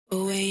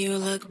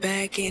look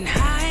back in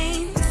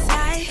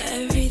hindsight,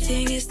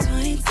 everything is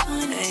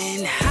 2020.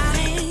 In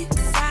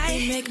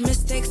hindsight, we make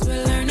mistakes,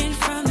 we're learning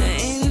from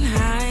it. In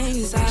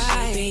hindsight,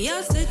 shaping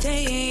your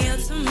today and your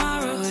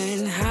tomorrow.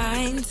 In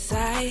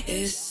hindsight,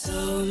 it's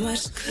so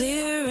much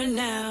clearer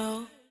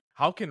now.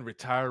 How can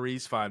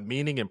retirees find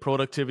meaning and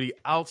productivity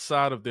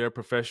outside of their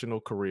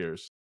professional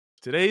careers?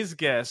 Today's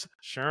guest,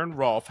 Sharon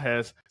Rolph,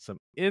 has some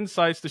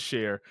insights to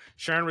share.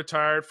 Sharon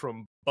retired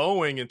from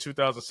Boeing in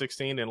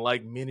 2016 and,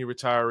 like many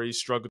retirees,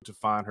 struggled to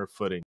find her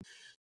footing.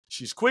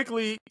 She's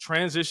quickly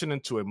transitioned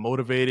into a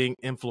motivating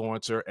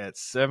influencer at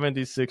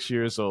 76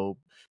 years old,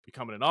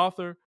 becoming an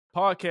author,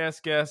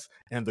 podcast guest,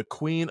 and the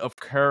queen of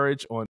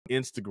courage on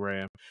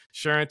Instagram.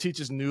 Sharon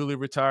teaches newly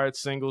retired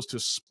singles to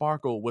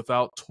sparkle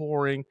without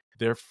touring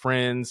their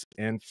friends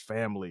and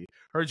family.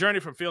 Her journey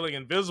from feeling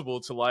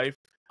invisible to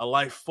a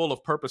life full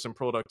of purpose and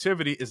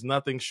productivity, is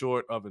nothing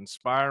short of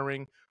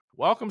inspiring.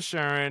 Welcome,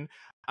 Sharon.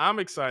 I'm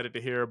excited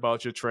to hear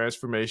about your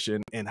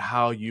transformation and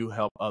how you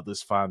help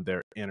others find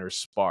their inner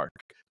spark.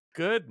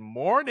 Good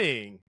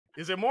morning.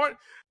 Is it morning?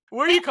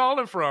 Where are you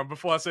calling from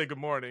before I say good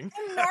morning?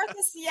 I'm north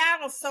of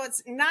Seattle, so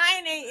it's 9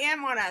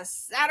 a.m. on a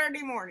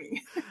Saturday morning.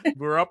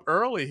 We're up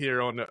early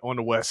here on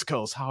the West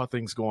Coast. How are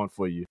things going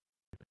for you?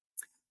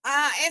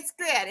 It's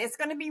good. It's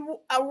going to be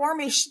a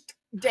warmish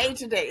day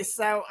today,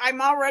 so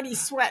I'm already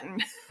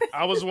sweating.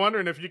 I was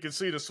wondering if you could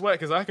see the sweat,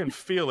 because I can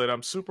feel it.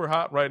 I'm super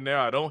hot right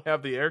now. I don't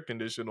have the air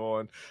conditioner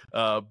on,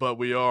 but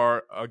we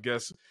are, I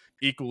guess,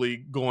 equally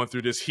going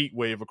through this heat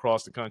wave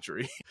across the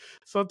country.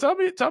 So tell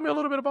me a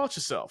little bit about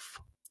yourself.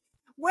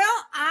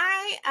 Well,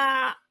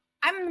 I'm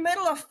in the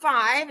middle of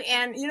 5,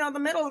 and the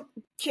middle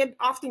kid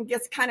often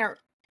gets kind of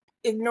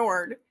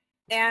ignored,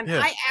 and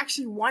yeah. I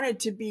actually wanted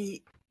to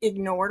be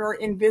ignored or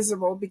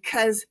invisible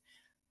because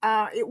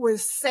it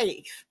was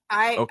safe.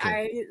 I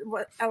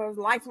was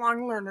a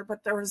lifelong learner,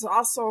 but there was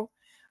also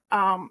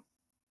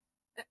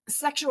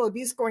sexual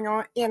abuse going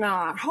on in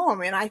our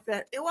home. And I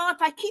thought, well, if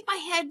I keep my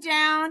head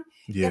down,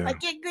 if I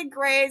get good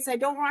grades, I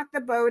don't rock the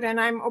boat, and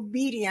I'm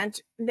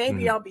obedient,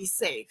 maybe I'll be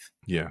safe.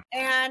 Yeah.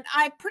 And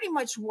I pretty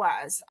much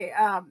was.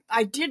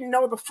 I didn't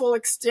know the full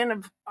extent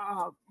of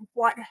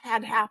what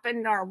had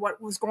happened or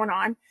what was going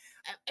on.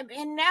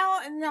 And now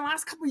in the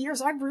last couple of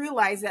years, I've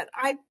realized that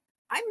I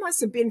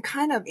must have been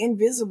kind of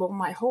invisible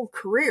my whole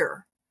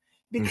career,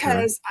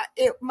 because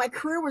my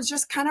career was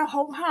just kind of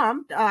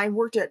ho-hum. I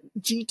worked at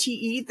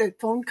GTE, the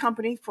phone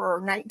company,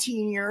 for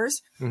 19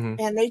 years,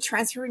 and they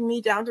transferred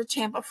me down to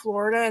Tampa,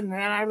 Florida, and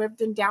then I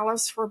lived in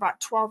Dallas for about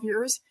 12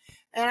 years,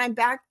 and I'm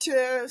back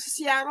to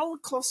Seattle,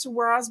 close to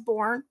where I was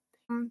born.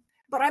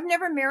 But I've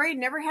never married,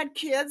 never had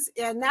kids,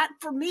 and that,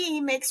 for me,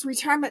 makes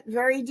retirement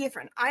very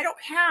different. I don't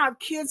have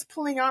kids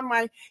pulling on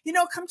my,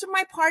 come to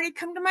my party,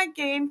 come to my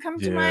game, come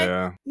to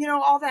my,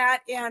 all that.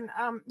 And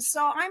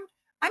so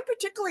I'm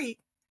particularly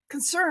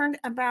concerned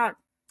about,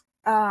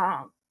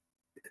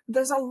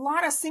 there's a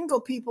lot of single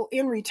people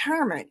in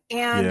retirement,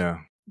 and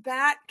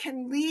that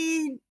can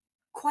lead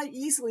quite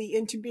easily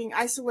into being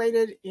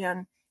isolated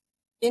and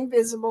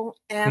invisible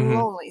and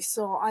lonely.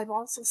 So I've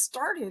also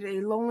started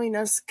a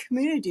loneliness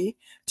community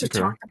to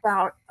talk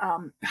about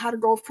how to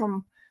go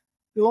from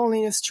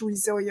loneliness to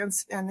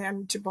resilience and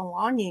then to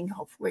belonging,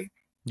 hopefully.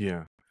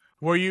 Yeah.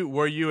 Were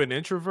you an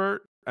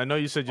introvert? I know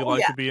you said you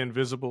like to be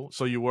invisible,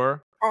 so you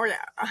were? Oh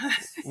yeah.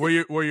 Were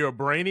you a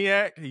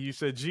brainiac? You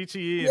said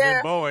GTE and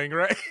then Boeing,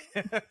 right?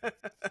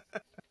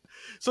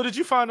 So did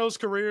you find those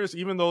careers,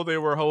 even though they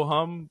were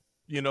ho-hum,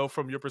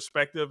 from your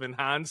perspective, in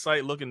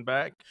hindsight, looking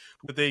back,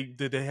 did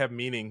they have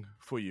meaning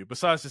for you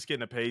besides just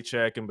getting a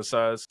paycheck, and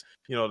besides,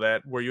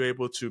 that, were you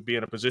able to be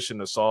in a position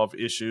to solve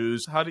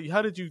issues? How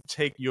did you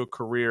take your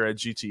career at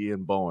GTE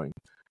and Boeing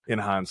in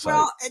hindsight?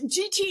 Well,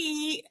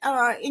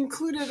 GTE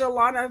included a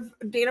lot of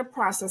data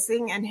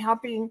processing and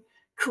helping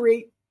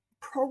create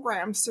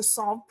programs to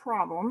solve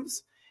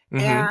problems.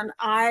 And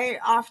I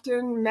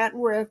often met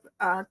with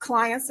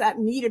clients that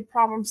needed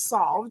problems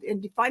solved,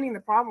 and defining the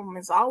problem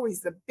is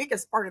always the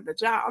biggest part of the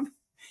job.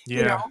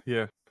 Yeah.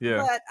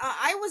 But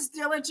I was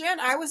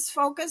diligent. I was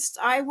focused.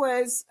 I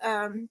was,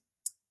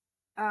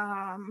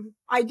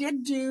 I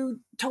did do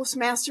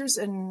Toastmasters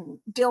and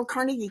Dale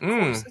Carnegie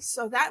courses.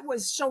 So that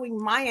was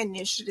showing my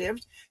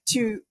initiative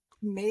to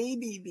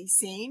maybe be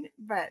seen,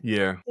 but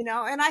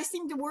and I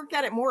seem to work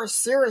at it more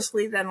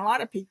seriously than a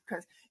lot of people,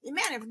 because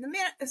man,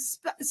 if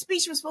the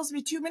speech was supposed to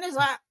be 2 minutes,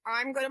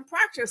 I'm going to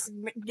practice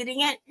getting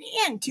it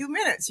in 2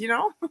 minutes,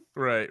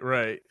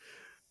 Right.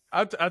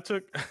 I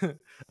took,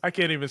 I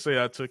can't even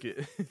say I took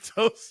it,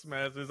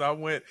 Toastmasters. I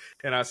went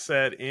and I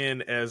sat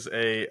in as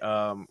a,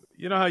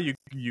 how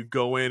you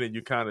go in and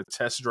you kind of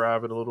test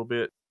drive it a little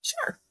bit.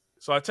 Sure.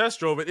 So I test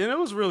drove it, and it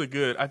was really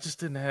good. I just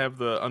didn't have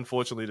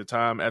unfortunately, the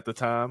time at the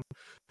time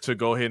to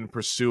go ahead and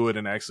pursue it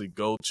and actually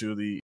go to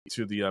the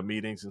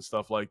meetings and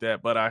stuff like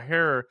that. But I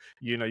hear,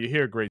 you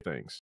hear great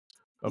things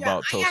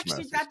about Toastmasters. I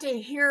actually got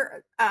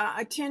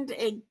to attend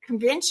a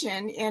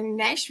convention in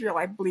Nashville,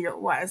 I believe it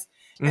was.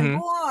 And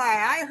boy,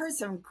 I heard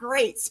some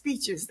great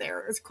speeches there.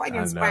 It was quite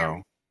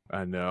inspiring.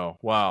 I know.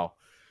 Wow.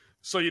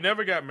 So you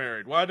never got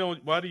married. Why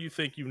do you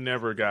think you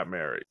never got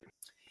married?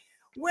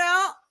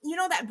 Well,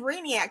 that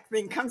brainiac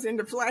thing comes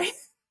into play.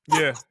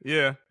 Yeah.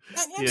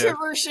 That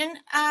introversion.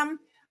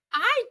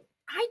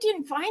 I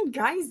didn't find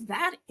guys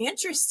that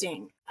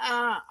interesting.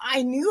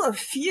 I knew a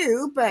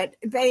few, but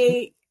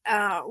they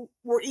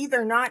were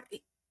either not,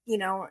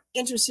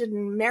 interested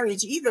in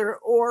marriage either,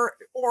 or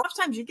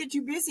sometimes you get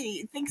too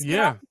busy, things get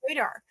off the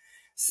radar.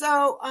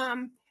 So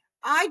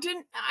I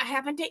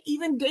haven't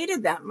even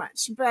dated that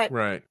much, but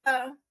right.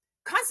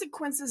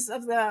 Consequences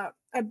of the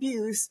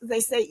abuse, they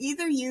say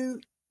either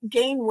you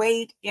gain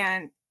weight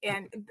and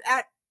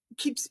that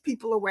keeps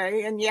people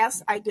away. And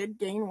yes, I did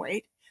gain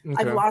weight. Okay.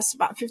 I've lost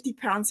about 50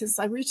 pounds since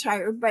I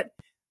retired. But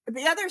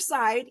the other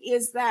side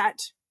is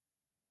that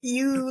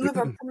you live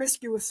a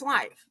promiscuous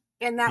life.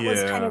 And that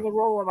was kind of the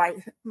role of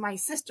my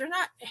sister,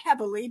 not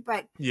heavily,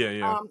 but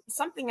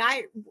something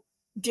I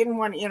didn't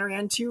want to enter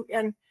into.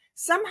 And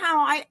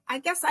somehow I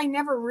guess I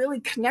never really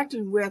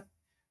connected with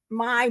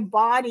my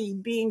body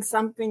being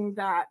something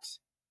that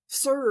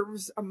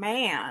serves a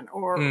man,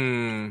 or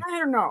I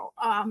don't know.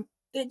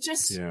 It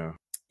just,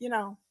 So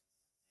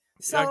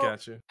I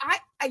got you.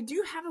 I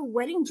do have a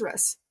wedding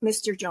dress,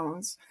 Mr.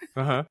 Jones.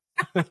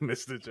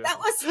 Mr. Jones.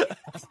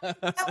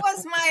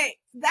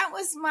 that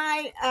was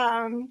my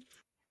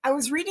I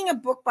was reading a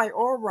book by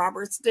Oral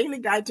Roberts, Daily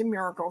Guide to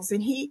Miracles,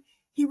 and he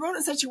wrote it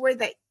in such a way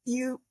that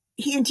he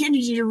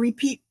intended you to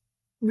repeat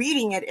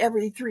reading it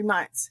every 3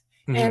 months.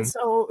 And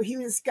so he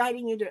was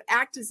guiding you to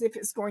act as if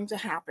it's going to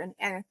happen.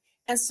 And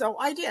so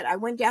I did. I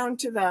went down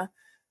to the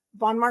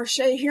Bon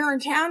Marché here in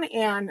town,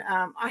 and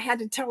I had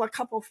to tell a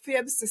couple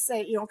fibs to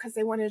say, because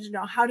they wanted to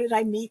know, how did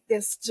I meet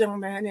this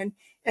gentleman,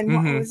 and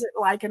what was it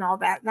like, and all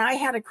that. And I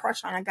had a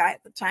crush on a guy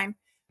at the time.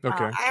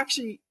 Okay. I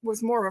actually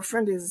was more of a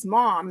friend of his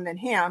mom than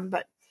him,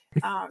 but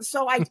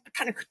so I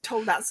kind of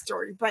told that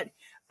story. But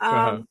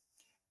I'm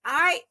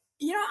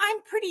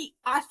pretty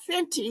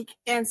authentic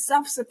and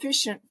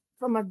self-sufficient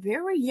from a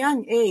very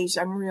young age.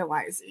 I'm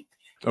realizing,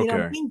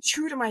 being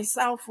true to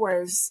myself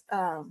was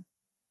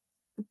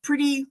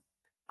pretty.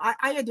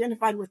 I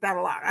identified with that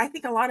a lot. I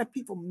think a lot of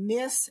people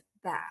miss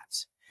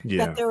that.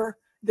 That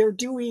they're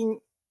doing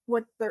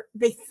what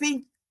they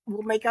think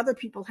will make other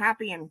people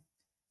happy, and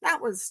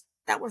that was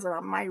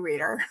on my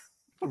radar.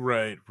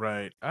 Right.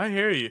 I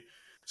hear you.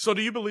 So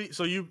do you believe?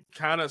 So you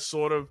kind of,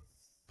 sort of,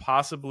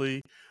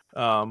 possibly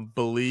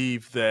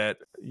believe that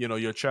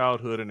your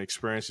childhood and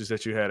experiences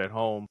that you had at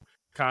home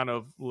kind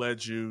of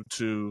led you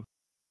to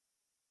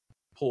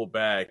pull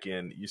back,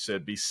 and you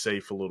said be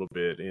safe a little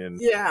bit and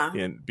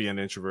be an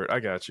introvert. I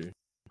got you.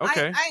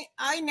 Okay.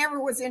 I never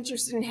was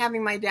interested in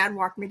having my dad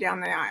walk me down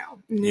the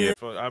aisle. Yeah,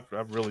 I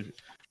really,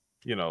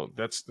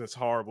 that's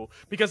horrible,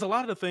 because a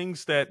lot of the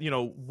things that,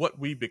 what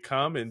we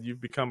become, and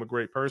you've become a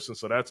great person,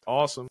 so that's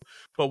awesome.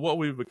 But what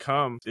we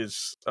become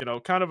is,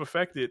 kind of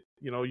affected,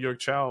 your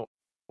child,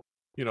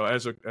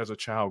 as a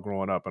child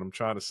growing up. And I'm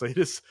trying to say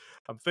this,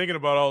 I'm thinking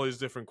about all these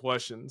different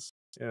questions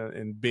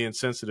and being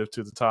sensitive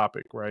to the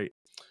topic, right?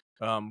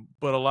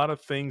 But a lot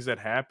of things that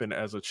happen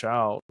as a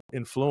child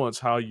influence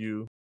how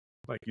you,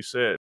 like you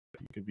said,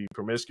 you could be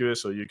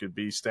promiscuous or you could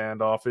be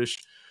standoffish.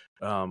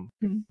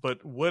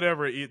 But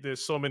whatever,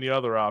 there's so many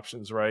other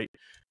options, right?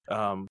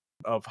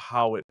 Of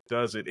how it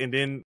does it. And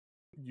then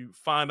you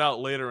find out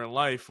later in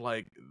life,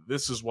 like,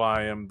 this is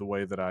why I am the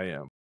way that I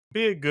am.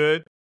 Be it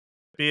good,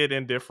 be it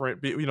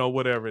indifferent,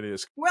 whatever it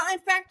is. Well, in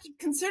fact,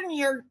 considering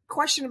your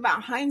question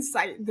about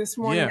hindsight this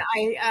morning,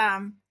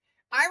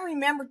 I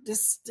remember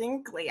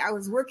distinctly, I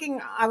was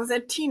a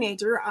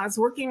teenager. I was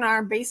working in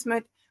our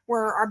basement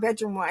where our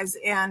bedroom was.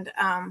 And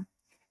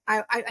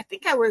I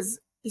think I was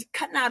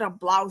cutting out a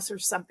blouse or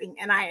something.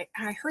 And I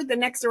heard the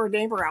next door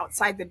neighbor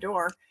outside the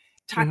door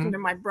talking to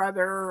my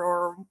brother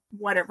or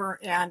whatever.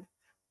 And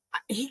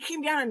he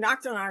came down and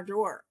knocked on our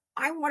door.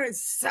 I wanted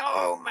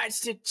so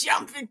much to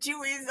jump into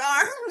his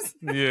arms.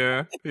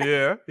 Yeah.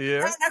 I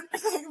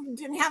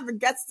didn't have the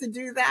guts to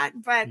do that.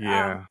 But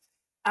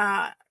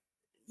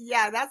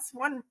that's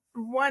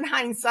one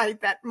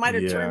hindsight that might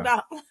have turned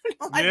out.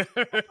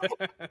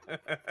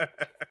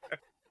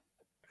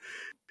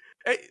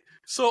 Hey,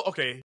 so,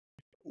 okay,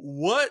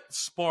 what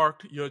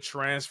sparked your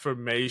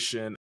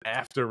transformation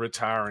after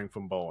retiring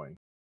from Boeing?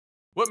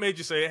 What made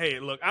you say, hey,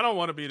 look, I don't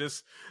want to be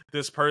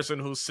this person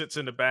who sits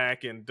in the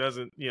back and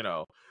doesn't,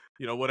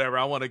 whatever.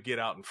 I want to get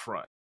out in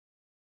front.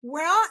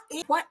 Well,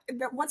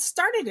 what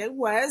started it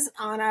was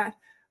on a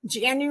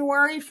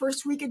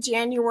first week of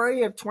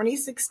January of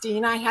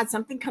 2016, I had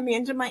something come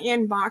into my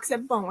inbox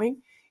at Boeing,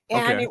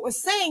 and it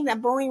was saying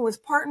that Boeing was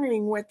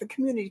partnering with the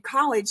community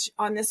college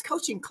on this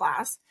coaching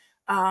class,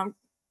 I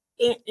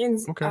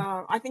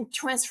think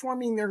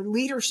transforming their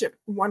leadership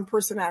one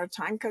person at a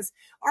time, because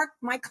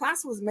my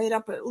class was made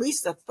up of at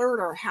least a third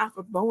or half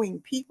of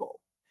Boeing people.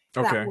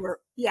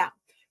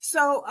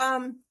 So,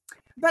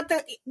 but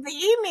the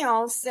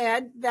email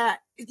said that,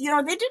 they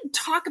didn't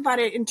talk about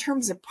it in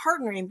terms of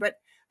partnering, but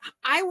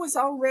I was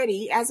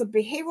already, as a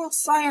behavioral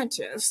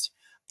scientist,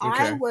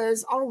 I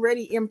was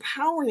already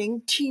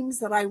empowering teams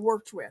that I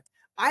worked with.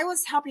 I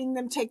was helping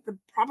them take the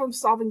problem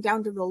solving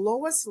down to the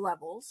lowest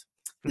levels.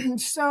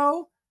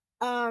 So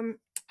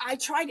I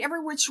tried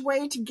every which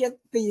way to get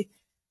the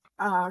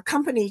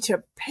company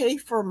to pay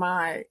for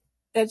my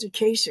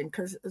education,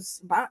 because it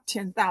was about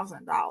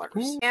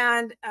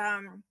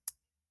 $10,000.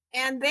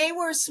 And they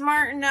were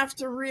smart enough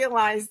to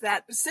realize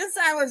that since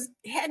I was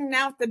heading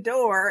out the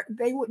door,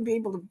 they wouldn't be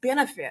able to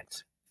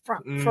benefit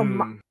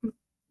from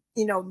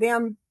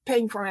them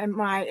paying for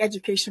my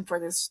education for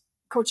this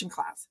coaching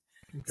class.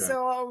 Okay.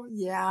 So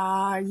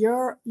yeah,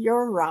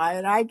 you're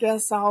right. I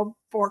guess I'll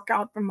fork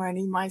out the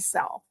money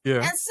myself.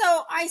 Yeah. And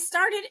so I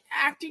started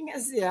acting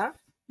as if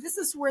this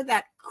is where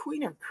that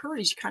Queen of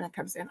Courage kind of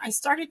comes in. I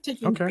started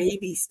taking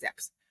baby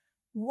steps.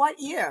 What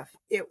if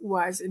it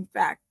was in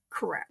fact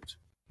correct?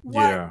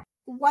 What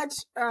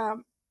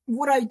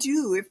would I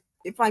do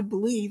if I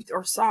believed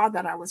or saw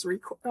that I was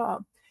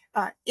influencer?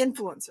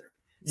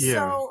 Yeah.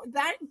 So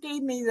that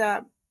gave me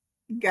the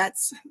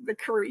guts, the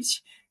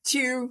courage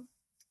to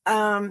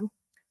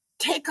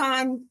take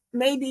on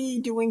maybe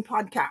doing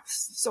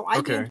podcasts. So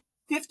I did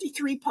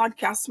 53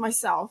 podcasts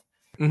myself,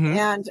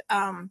 and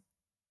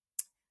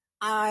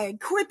I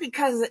quit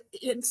because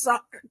it's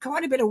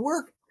quite a bit of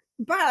work.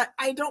 But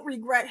I don't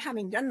regret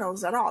having done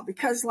those at all,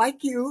 because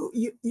like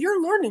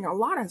you're learning a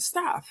lot of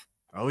stuff.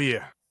 Oh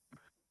yeah.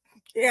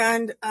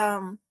 And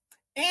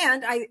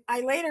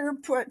I later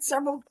put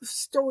several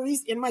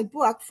stories in my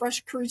book,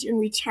 Fresh Courage in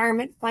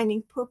Retirement,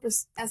 Finding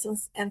Purpose,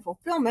 Essence, and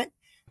Fulfillment.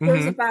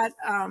 There's about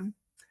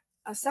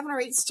 7 or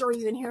 8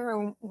 stories in here.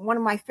 And one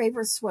of my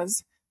favorites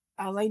was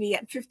a lady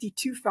at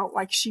 52 felt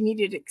like she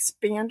needed to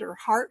expand her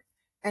heart.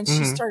 And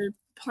she started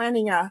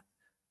planning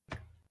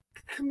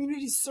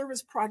community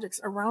service projects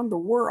around the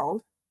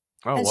world.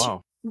 Oh, and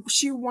wow.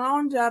 She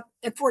wound up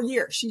for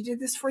years. She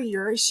did this for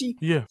years. She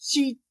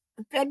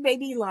fed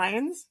baby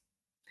lions.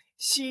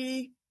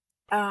 She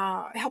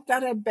helped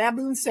out a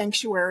baboon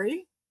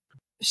sanctuary.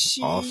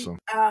 She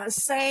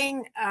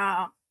sang,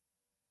 I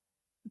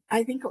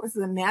think it was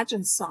the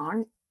Imagine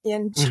song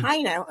in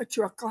China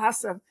to a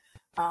class of,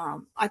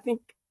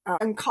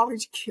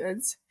 college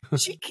kids.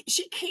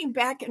 She came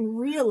back and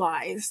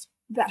realized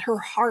that her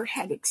heart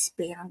had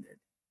expanded.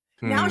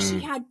 Now she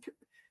had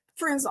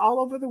friends all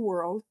over the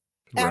world.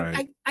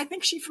 And I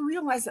think she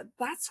realized that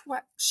that's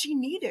what she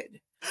needed.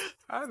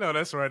 I know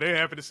that's right. They're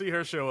happy to see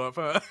her show up,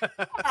 huh?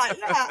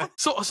 Yeah.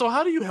 So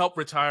how do you help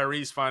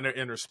retirees find their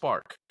inner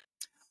spark?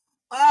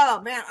 Oh,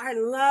 man, I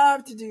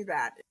love to do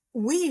that.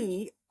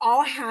 We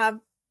all have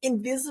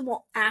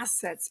invisible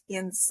assets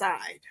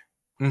inside.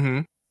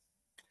 Our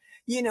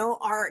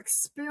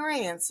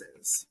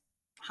experiences,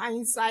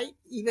 hindsight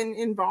even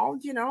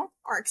involved,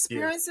 our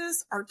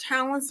experiences, our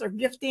talents, our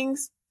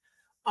giftings,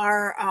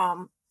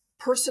 our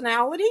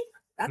personality,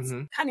 that's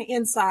kind of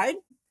inside.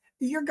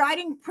 Your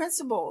guiding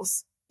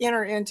principles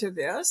enter into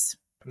this,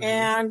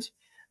 and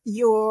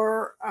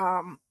your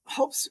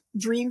hopes,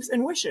 dreams,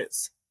 and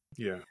wishes.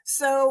 Yeah.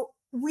 So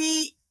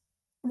we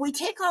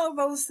take all of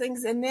those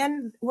things, and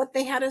then what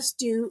they had us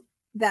do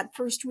that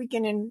first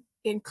weekend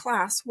in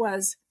class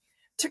was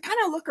to kind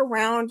of look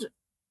around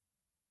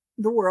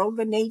the world,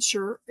 the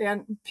nature,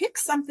 and pick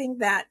something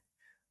that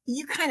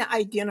you kind of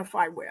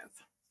identify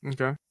with.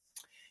 Okay.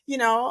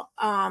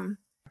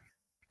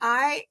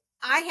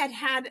 I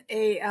had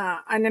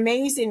an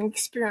amazing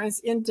experience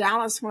in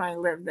Dallas when I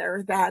lived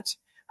there, that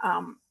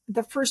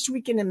the first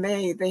weekend in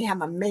May, they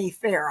have a May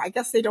fair. I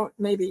guess they don't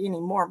maybe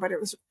anymore, but it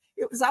was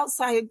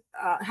outside,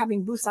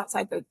 having booths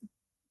outside the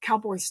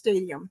Cowboy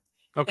Stadium.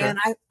 Okay. And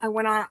I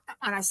went on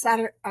a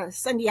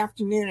Sunday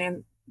afternoon,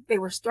 and they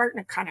were starting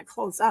to kind of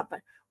close up,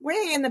 but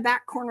way in the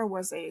back corner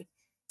was a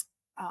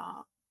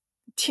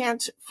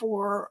tent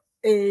for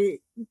a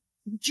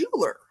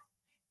jeweler.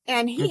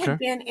 And he had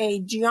been a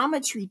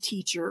geometry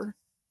teacher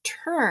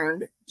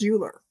turned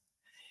jeweler.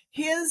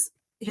 His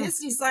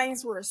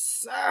designs were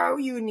so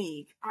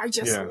unique. I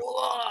just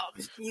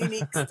love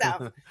unique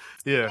stuff.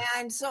 Yeah.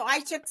 And so I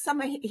took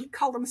he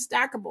called them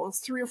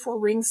stackables, 3 or 4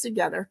 rings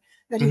together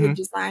that he had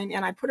designed,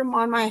 and I put them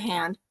on my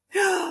hand.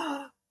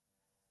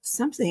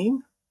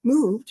 Something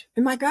moved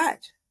in my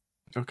gut.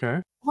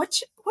 Okay. What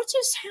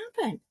just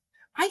happened?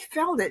 I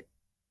felt it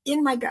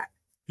in my gut.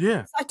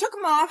 Yeah. So I took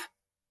them off,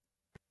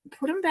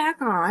 put them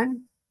back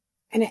on,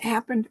 and it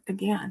happened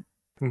again.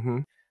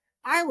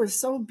 I was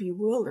so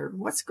bewildered.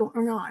 What's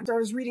going on? So I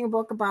was reading a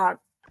book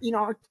about,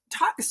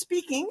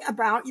 speaking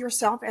about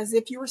yourself as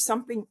if you were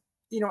something,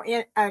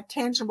 a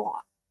tangible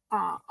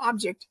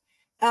object,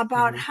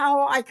 about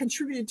how I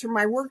contributed to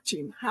my work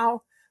team,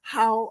 how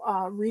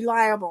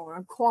reliable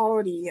and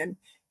quality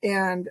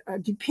and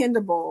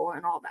dependable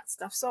and all that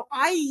stuff. So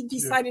I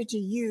decided to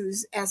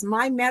use as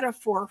my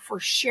metaphor for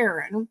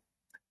Sharon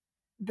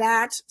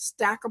that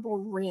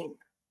stackable ring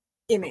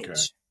image.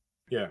 Okay.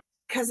 Yeah.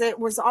 Because it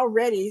was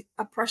already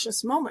a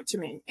precious moment to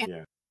me.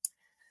 And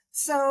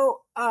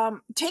so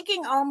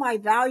taking all my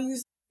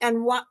values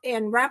and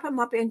wrap them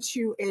up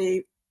into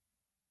a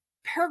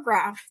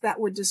paragraph that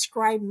would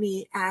describe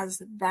me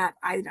as that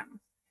item.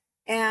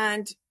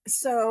 And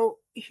so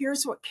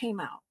here's what came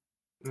out.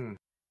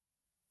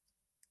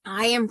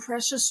 I am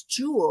precious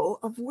jewel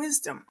of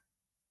wisdom.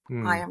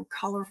 Hmm. I am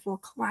colorful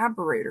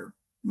collaborator,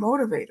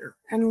 motivator,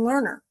 and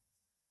learner.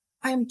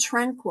 I am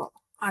tranquil,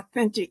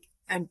 authentic,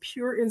 and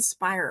pure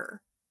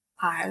inspirer.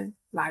 I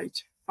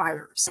light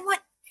fires. I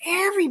want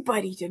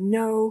everybody to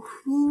know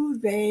who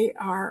they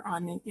are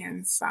on the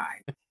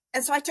inside.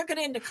 And so I took it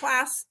into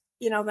class,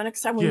 the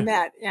next time we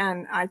met,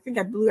 and I think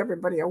I blew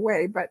everybody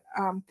away. But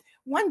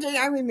one day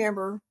I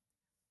remember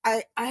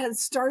I had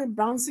started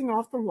bouncing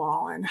off the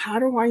wall, and how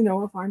do I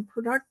know if I'm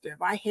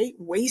productive? I hate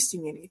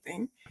wasting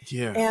anything.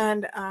 Yeah.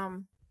 And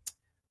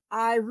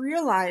I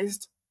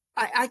realized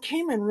I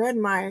came and read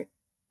my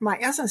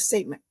essence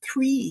statement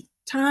 3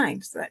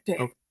 times that day.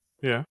 Oh,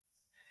 yeah.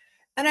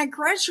 And I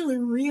gradually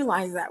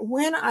realized that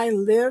when I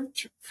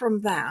lived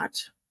from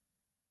that,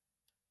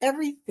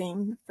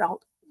 everything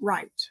felt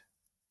right.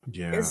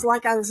 Yeah. It's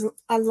like I was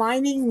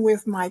aligning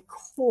with my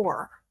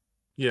core.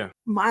 Yeah.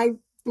 My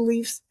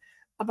beliefs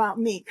about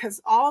me,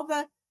 because all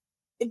the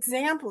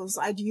examples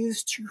I'd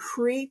used to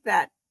create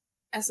that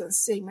essence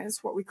statement,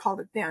 is what we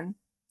called it then,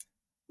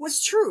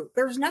 was true.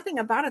 There was nothing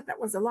about it that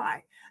was a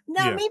lie.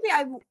 Now, maybe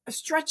I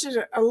stretch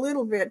it a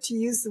little bit to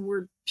use the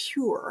word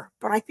pure,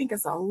 but I think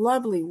it's a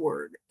lovely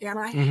word. And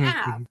I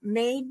have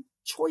made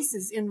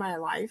choices in my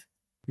life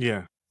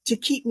to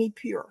keep me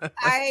pure.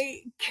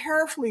 I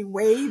carefully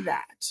weigh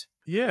that.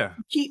 Yeah.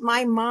 Keep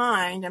my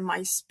mind and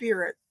my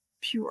spirit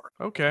pure.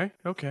 Okay.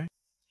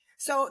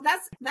 So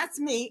that's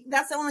me.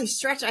 That's the only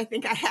stretch I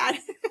think I had.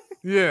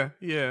 Yeah.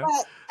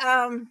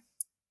 But,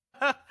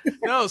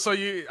 no, so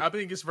I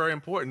think it's very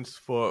important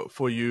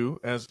for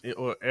you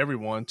or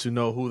everyone to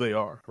know who they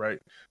are, right?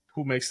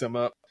 Who makes them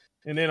up.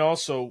 And then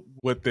also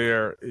what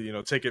their,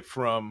 take it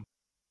from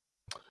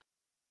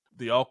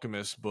the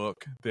Alchemist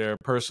book, their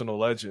personal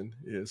legend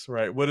is,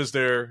 right? What is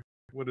their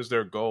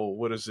goal?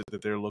 What is it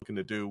that they're looking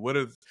to do? What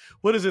is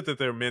it that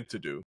they're meant to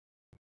do?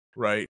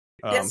 Right?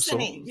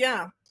 destiny.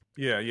 Yeah.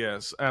 Yeah,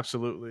 yes,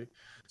 absolutely.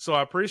 So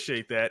I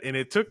appreciate that. And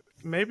it took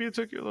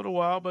you a little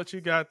while, but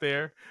you got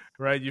there,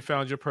 right? You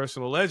found your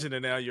personal legend,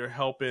 and now you're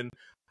helping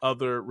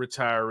other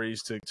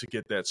retirees to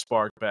get that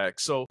spark back.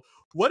 So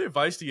what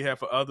advice do you have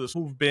for others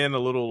who've been a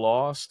little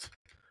lost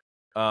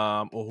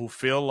or who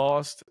feel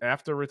lost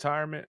after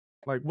retirement?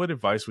 Like, what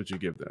advice would you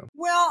give them?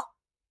 Well,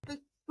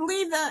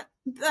 Lee,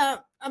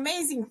 the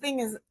amazing thing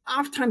is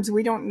oftentimes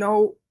we don't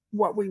know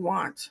what we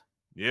want.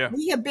 Yeah.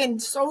 We have been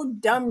so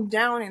dumbed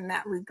down in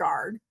that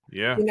regard.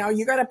 Yeah.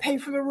 You got to pay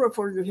for the roof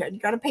over your head. You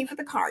got to pay for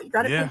the car. You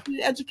got to pay for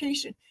the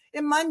education.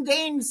 And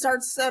mundane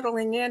starts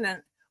settling in.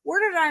 And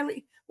where did I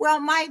leave? Well,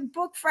 my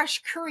book,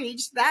 Fresh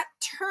Courage, that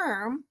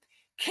term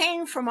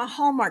came from a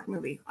Hallmark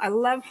movie. I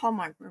love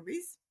Hallmark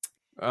movies.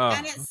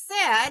 And it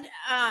said,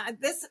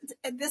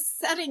 this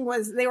setting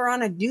was, they were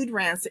on a dude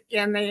ranch,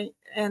 and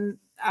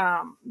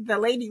the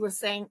lady was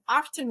saying,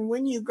 often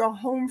when you go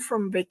home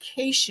from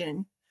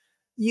vacation,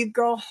 you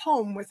go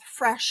home with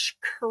fresh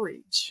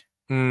courage.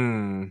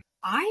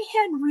 I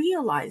had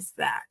realized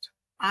that.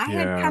 I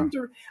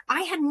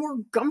had more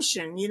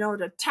gumption,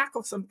 to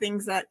tackle some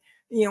things that,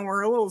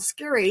 were a little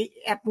scary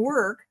at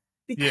work,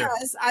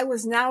 because I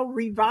was now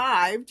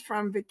revived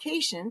from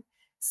vacation.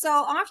 So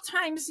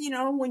oftentimes,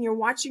 when you're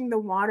watching the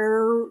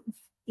water,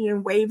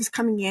 waves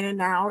coming in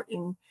and out,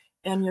 and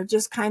you're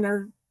just kind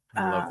of,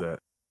 I love that.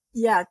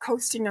 Yeah,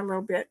 coasting a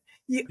little bit,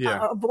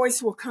 a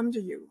voice will come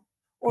to you.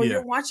 Or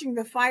you're watching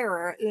the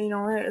fire,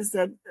 as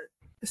the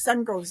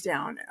sun goes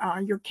down,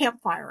 your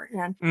campfire,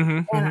 and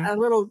a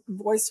little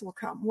voice will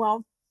come.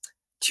 Well,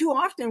 too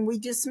often we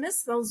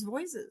dismiss those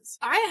voices.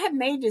 I have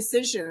made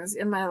decisions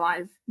in my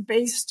life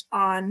based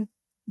on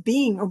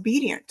being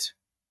obedient.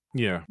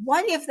 Yeah.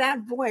 What if that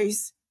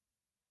voice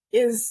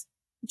is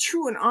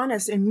true and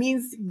honest and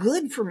means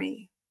good for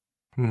me?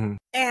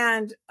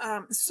 And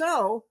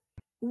so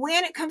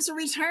when it comes to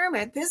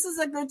retirement, this is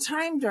a good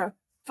time to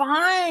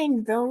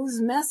find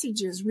those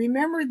messages,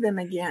 remember them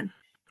again.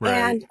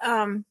 Right.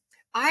 And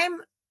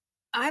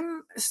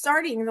I'm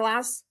starting the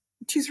last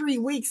 2-3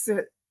 weeks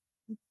to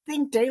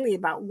think daily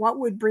about what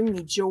would bring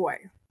me joy.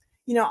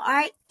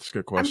 That's a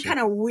good question. I'm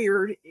kind of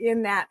weird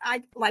in that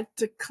I like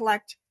to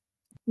collect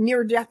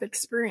near-death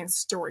experience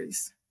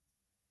stories.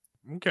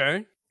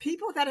 Okay.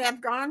 People that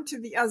have gone to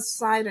the other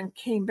side and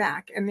came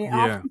back, and they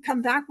often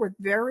come back with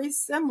very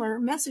similar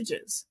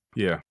messages.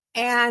 Yeah.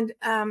 And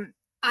I'm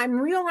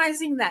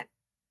realizing that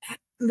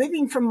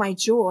living from my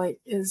joy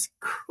is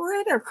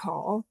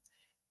critical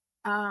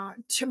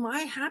to my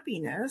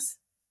happiness.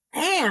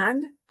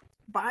 And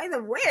by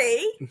the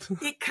way,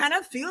 it kind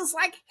of feels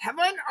like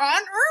heaven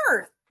on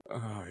earth.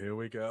 Oh, here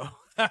we go.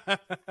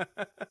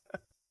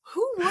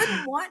 Who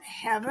wouldn't want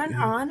heaven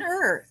on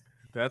earth?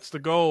 That's the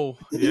goal.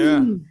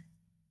 Yeah.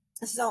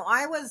 So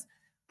I was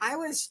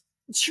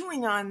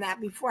chewing on that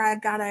before I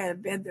got out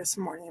of bed this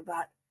morning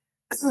about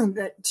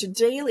that, to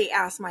daily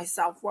ask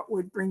myself what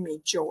would bring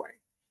me joy.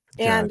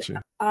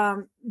 Gotcha.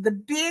 And the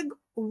big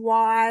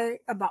why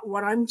about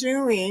what I'm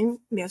doing,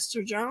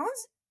 Mr.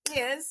 Jones,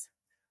 is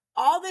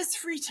all this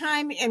free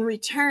time in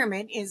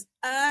retirement is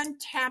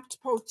untapped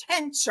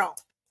potential.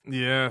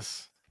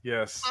 Yes.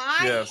 Yes.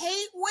 I Yes.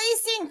 hate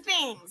wasting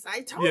things.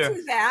 I told Yes.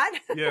 you that.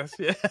 Yes.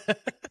 Yeah.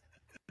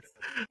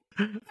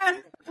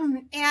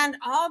 And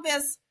all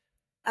this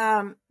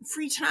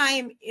free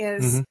time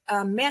is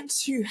Mhm. meant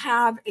to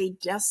have a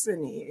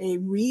destiny, a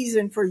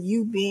reason for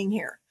you being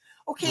here.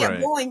 Okay, at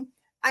Right. Boeing,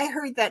 I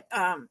heard that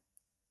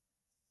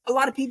a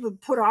lot of people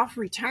put off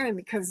retiring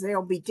because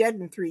they'll be dead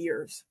in 3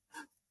 years.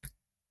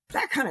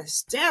 That kind of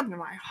stabbed in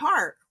my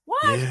heart.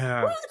 What?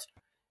 Yeah. What?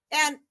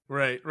 And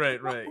Right.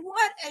 Right. what, Right.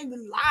 what a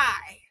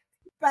lie.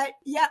 But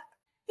yeah,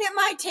 it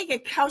might take a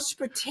couch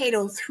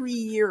potato 3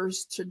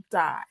 years to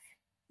die.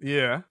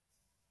 Yeah.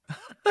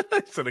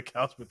 To the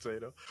couch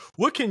potato.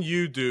 What can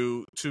you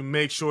do to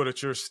make sure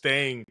that you're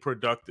staying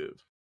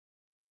productive?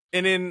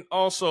 And then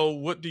also,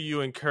 what do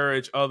you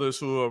encourage others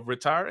who are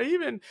retired?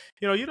 Even,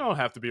 you don't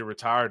have to be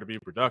retired to be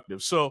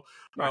productive. So,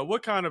 Right.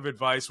 what kind of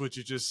advice would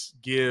you just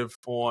give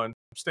on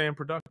staying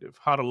productive?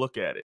 How to look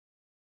at it?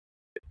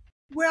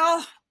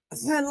 Well,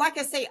 like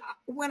I say,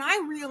 when I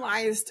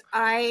realized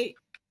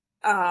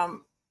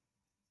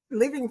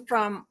living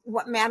from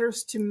what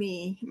matters to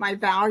me, my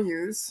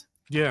values,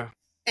 Yeah.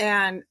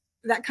 and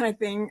that kind of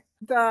thing,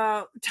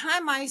 the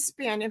time I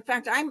spend, in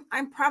fact,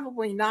 I'm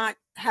probably not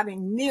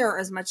having near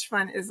as much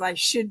fun as I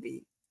should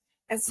be.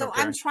 And so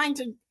Okay. I'm trying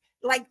to,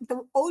 like,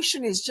 the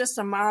ocean is just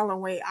a mile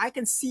away. I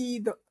can see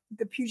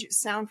the Puget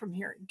Sound from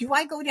here. Do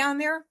I go down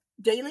there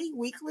daily,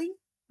 weekly,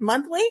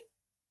 monthly?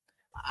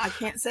 I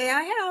can't say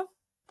I have.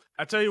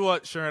 I tell you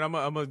what, Sharon, I'm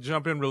gonna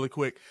jump in really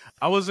quick.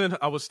 I was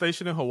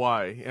stationed in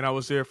Hawaii, and I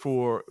was there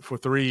for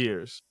 3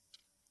 years.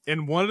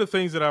 And one of the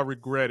things that I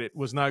regretted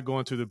was not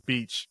going to the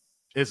beach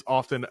as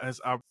often as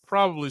I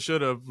probably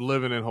should have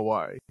living in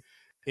Hawaii.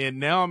 And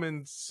now I'm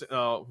in,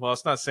 well,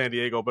 it's not San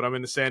Diego, but I'm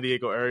in the San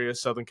Diego area,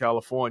 Southern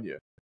California.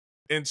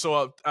 And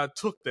so I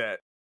took that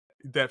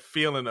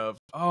feeling of,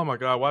 oh my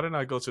God, why didn't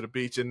I go to the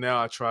beach? And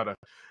now I try to,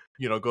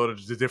 go to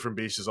the different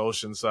beaches,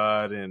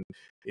 Oceanside and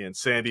in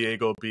San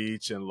Diego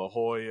Beach and La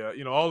Jolla,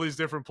 all these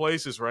different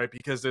places, right?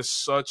 Because there's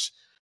such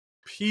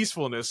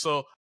peacefulness.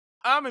 So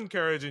I'm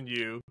encouraging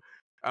you.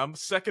 I'm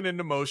seconding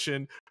the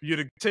motion for you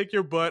to take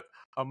your butt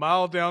a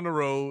mile down the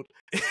road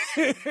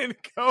and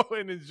go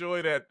and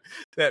enjoy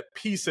that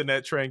peace and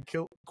that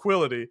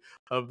tranquility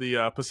of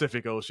the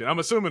Pacific Ocean. I'm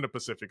assuming the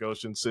Pacific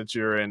Ocean since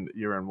you're in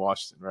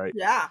Washington, right?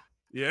 Yeah.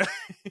 Yeah.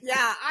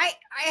 Yeah.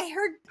 I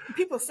heard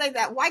people say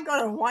that. Why go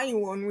to Hawaii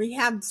when we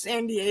have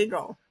San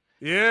Diego?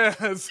 Yeah.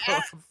 So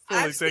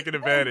fully taking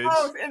advantage.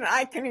 Both, and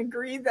I can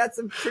agree that's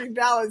a pretty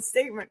valid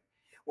statement.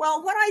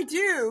 Well, what I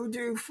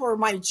do for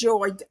my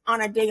joy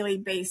on a daily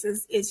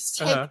basis is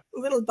take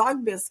little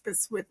dog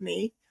biscuits with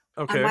me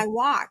on my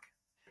walk.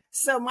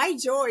 So my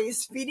joy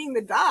is feeding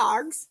the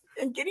dogs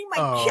and getting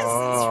my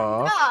kisses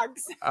from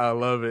dogs. I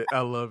love it.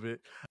 I love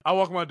it. I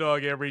walk my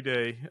dog every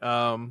day,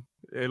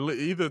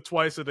 either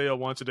twice a day or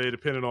once a day,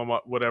 depending on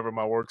whatever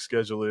my work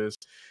schedule is.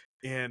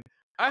 And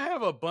I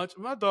have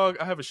my dog,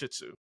 I have a Shih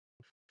Tzu.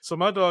 So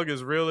my dog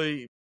is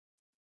really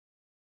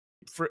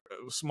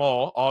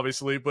small,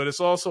 obviously, but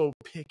it's also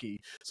picky.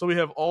 So we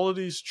have all of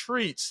these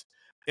treats,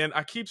 and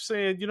I keep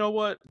saying, you know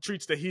what,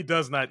 treats that he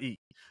does not eat.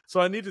 So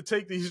I need to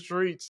take these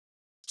treats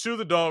to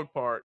the dog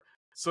park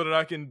so that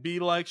I can be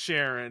like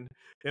Sharon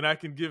and I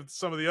can give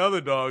some of the other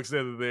dogs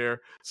that are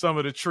there some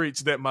of the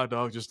treats that my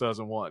dog just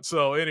doesn't want.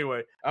 So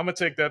anyway, I'm going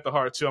to take that to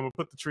heart too. I'm going to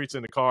put the treats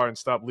in the car and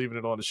stop leaving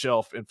it on the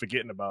shelf and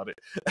forgetting about it.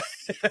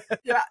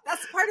 Yeah,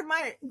 that's part of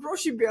my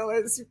grocery bill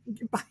is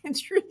buying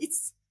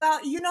treats. Well,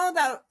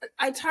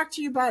 I talked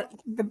to you about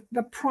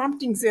the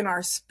promptings in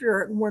our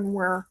spirit when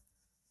we're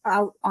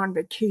out on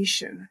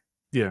vacation.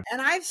 Yeah.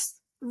 And I've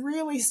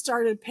really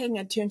started paying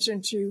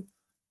attention to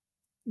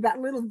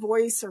that little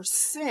voice or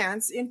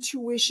sense,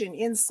 intuition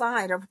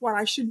inside of what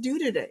I should do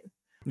today.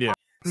 Yeah.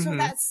 So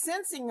that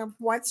sensing of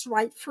what's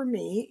right for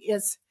me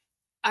is,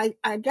 I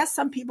guess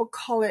some people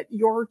call it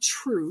your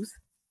truth,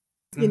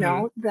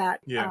 but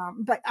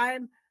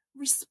I'm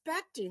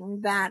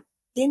respecting that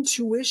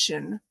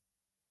intuition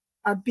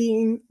of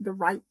being the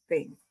right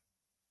thing.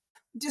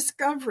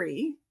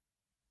 Discovery,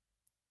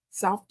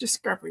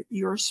 self-discovery,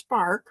 your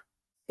spark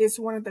is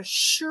one of the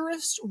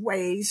surest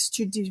ways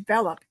to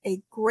develop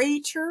a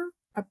greater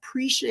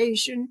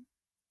appreciation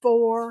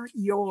for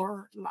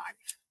your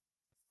life.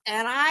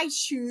 And I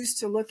choose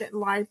to look at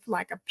life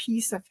like a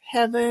piece of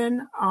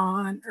heaven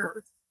on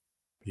earth.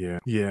 Yeah.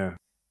 Yeah.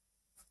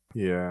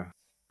 Yeah.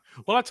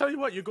 Well, I tell you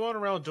what, you're going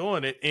around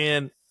doing it.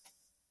 And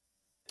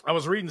I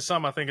was reading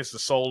some, I think it's The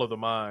Soul of the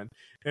Mind.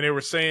 And they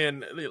were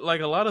saying,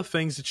 like, a lot of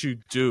things that you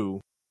do,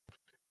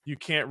 you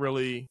can't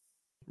really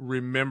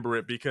remember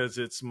it because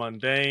it's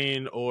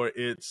mundane or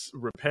it's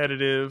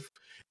repetitive.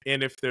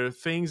 And if there are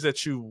things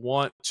that you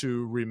want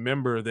to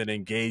remember, then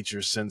engage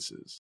your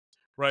senses,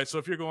 right? So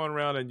if you're going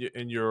around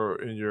and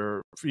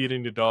you're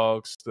feeding the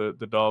dogs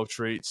the dog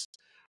treats,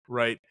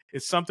 right?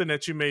 It's something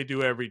that you may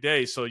do every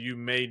day, so you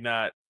may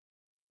not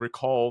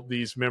recall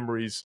these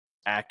memories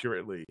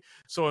accurately.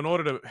 So in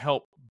order to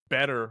help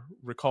better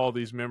recall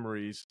these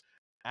memories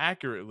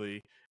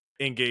accurately,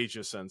 engage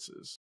your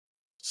senses.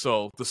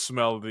 So the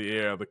smell of the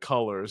air, the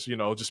colors,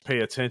 just pay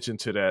attention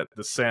to that,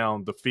 the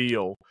sound, the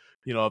feel,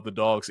 of the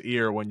dog's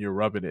ear when you're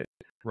rubbing it,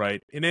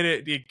 right? And then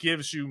it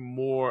gives you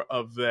more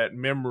of that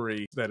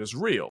memory that is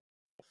real.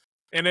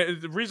 And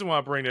the reason why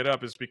I bring it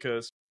up is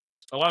because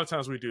a lot of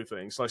times we do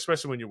things, like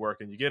especially when you're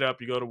working, you get up,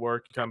 you go to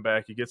work, you come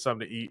back, you get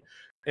something to eat,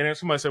 and then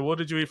somebody said, "What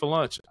did you eat for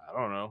lunch?" I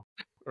don't know,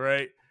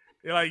 right?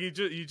 Like you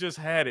just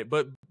had it,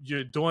 but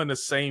you're doing the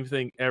same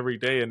thing every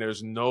day, and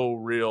there's no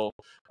real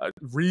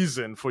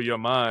reason for your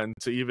mind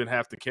to even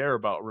have to care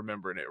about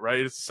remembering it, right?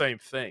 It's the same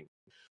thing.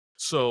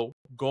 So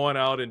going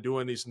out and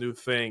doing these new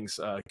things,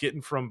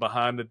 getting from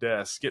behind the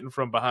desk, getting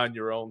from behind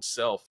your own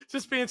self,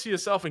 just being to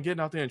yourself and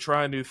getting out there and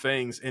trying new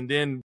things, and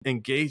then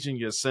engaging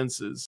your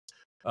senses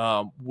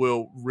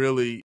will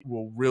really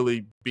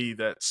be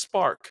that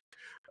spark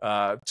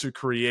to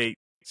create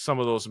some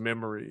of those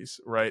memories,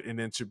 right? And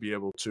then to be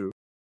able to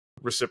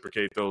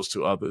reciprocate those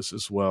to others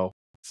as well.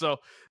 So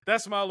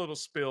that's my little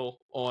spill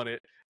on it.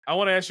 I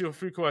want to ask you a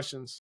few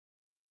questions.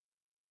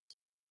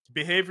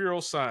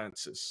 Behavioral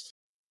scientist.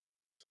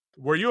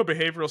 Were you a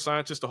behavioral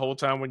scientist the whole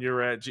time when you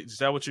were is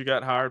that what you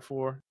got hired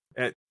for?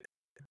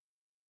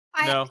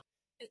 No.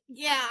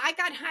 Yeah, I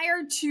got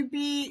hired to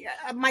be,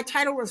 my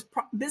title was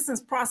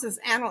business process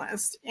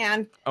analyst.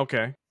 And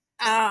okay.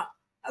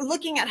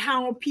 Looking at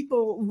how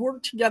people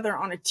work together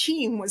on a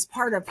team was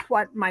part of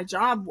what my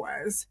job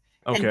was.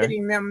 Okay. And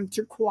getting them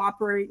to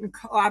cooperate and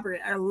collaborate.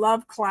 I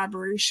love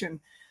collaboration.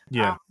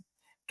 Yeah.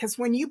 Because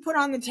when you put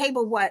on the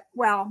table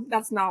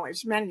that's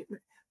knowledge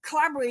management.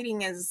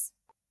 Collaborating is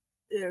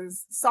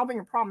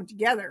solving a problem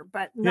together.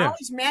 But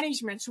knowledge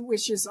management,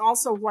 which is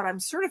also what I'm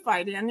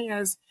certified in,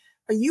 is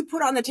you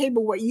put on the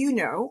table what you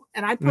know,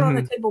 and I put on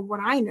the table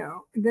what I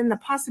know, and then the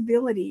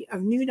possibility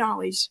of new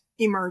knowledge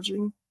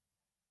emerging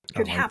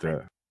could happen.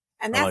 That.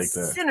 And that's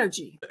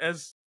synergy.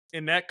 As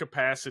in that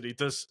capacity,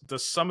 does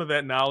some of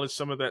that knowledge,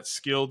 some of that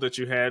skill that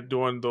you had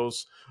during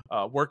those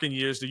working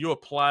years, do you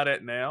apply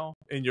that now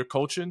in your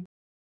coaching?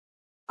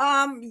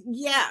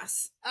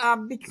 Yes,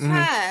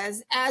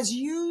 because as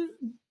you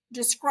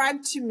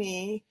described to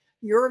me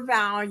your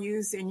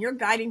values and your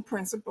guiding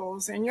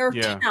principles and your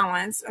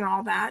talents and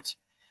all that,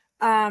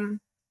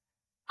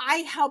 I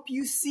help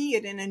you see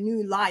it in a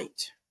new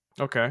light.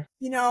 Okay.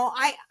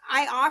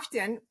 I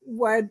often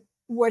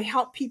would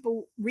help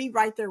people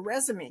rewrite their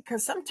resume,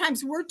 because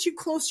sometimes we're too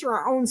close to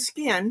our own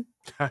skin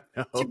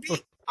to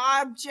be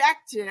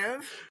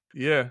objective.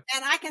 Yeah.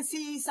 And I can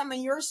see some of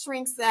your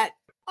strengths that,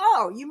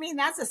 oh, you mean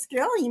that's a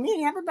skill? You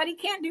mean everybody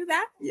can't do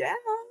that? Yeah.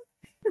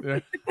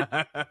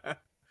 I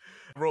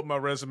wrote my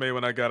resume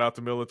when I got out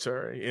the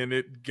military, and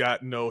it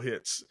got no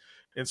hits.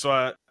 And so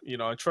I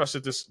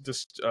trusted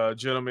this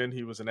gentleman.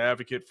 He was an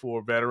advocate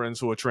for veterans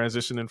who are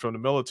transitioning from the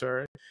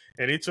military,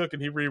 and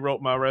he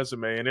rewrote my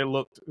resume, and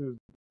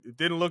it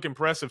didn't look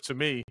impressive to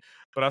me,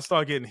 but I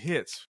started getting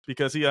hits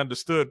because he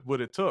understood what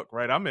it took,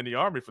 right? I'm in the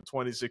Army for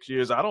 26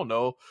 years. I don't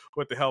know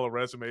what the hell a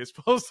resume is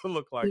supposed to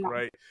look like,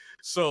 right?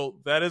 So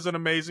that is an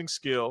amazing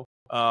skill,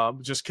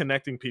 just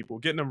connecting people,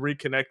 getting them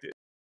reconnected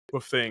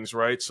with things,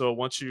 right? So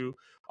once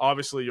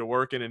obviously you're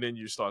working and then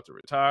you start to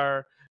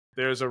retire,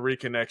 there's a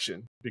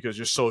reconnection because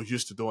you're so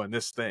used to doing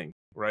this thing,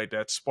 right?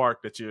 That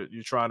spark that you're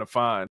trying to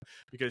find,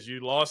 because you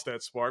lost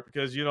that spark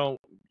because you're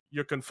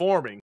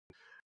conforming,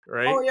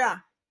 right? Oh yeah.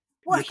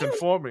 Well, you're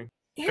conforming.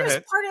 Here's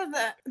part of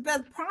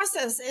the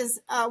process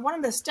is one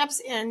of the steps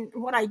in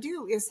what I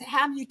do is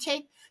have you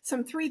take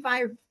some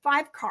 3-5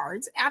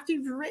 cards after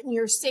you've written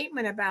your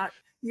statement about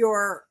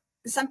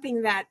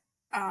something that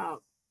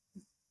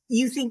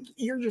you think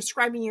you're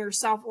describing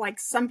yourself, like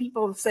some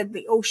people have said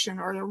the ocean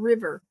or the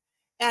river.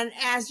 And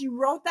as you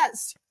wrote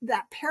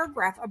that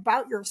paragraph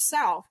about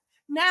yourself,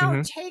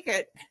 now take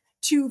it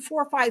to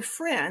 4 or 5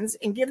 friends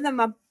and give them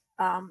a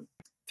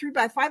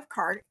 3-by-5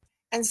 card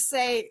and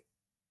say,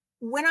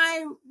 when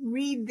I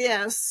read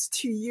this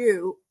to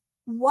you,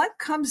 what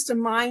comes to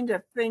mind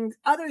of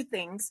other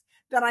things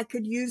that I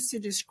could use to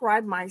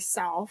describe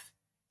myself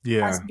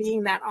as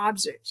being that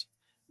object?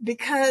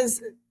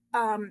 Because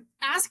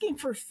asking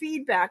for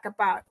feedback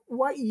about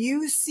what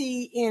you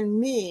see in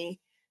me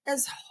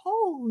is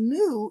whole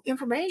new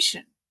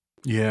information.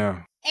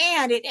 Yeah.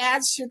 And it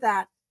adds to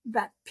that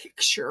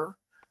picture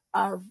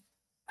of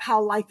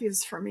how life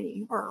is for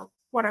me or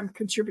what I'm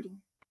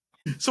contributing.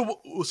 So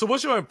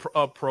what's your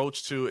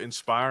approach to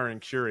inspiring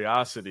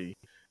curiosity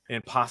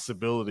and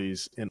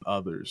possibilities in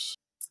others?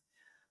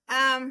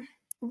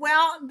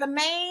 Well, the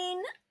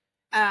main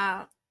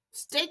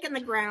stake in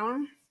the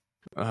ground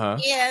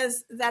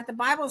is that the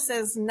Bible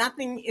says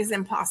nothing is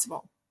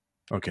impossible.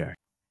 Okay.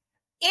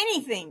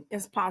 Anything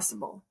is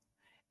possible.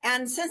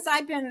 And since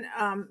I've been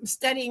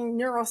studying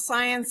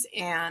neuroscience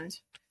and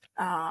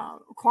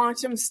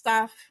quantum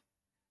stuff,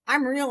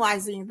 I'm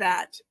realizing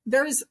that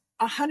there's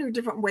 100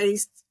 different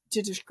ways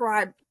to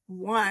describe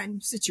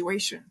one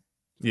situation.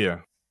 Yeah.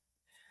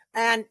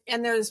 And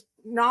there's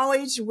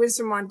knowledge,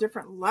 wisdom on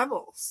different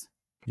levels.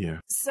 Yeah.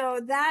 So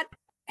that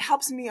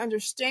helps me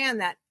understand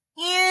that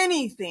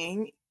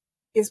anything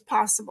is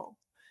possible.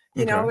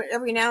 You know,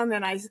 every now and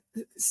then I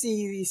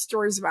see these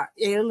stories about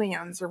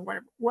aliens or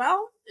whatever.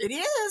 Well, it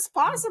is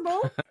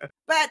possible.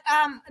 But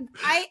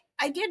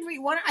I did read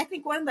one. I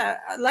think one of the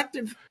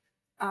elective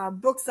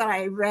books that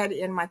I read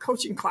in my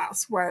coaching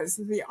class was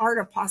The Art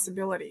of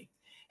Possibility.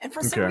 And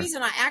for some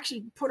reason, I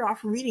actually put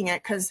off reading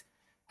it because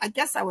I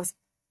guess I was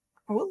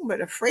a little bit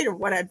afraid of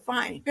what I'd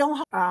find.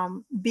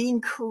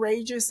 Being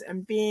courageous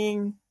and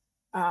being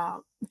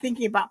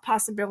thinking about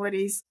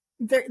possibilities.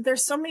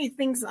 There's so many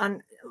things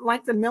on,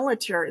 like the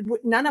military.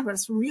 None of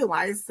us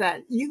realize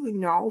that, you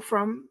know,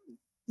 from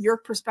your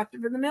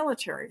perspective in the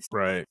military.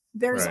 Right.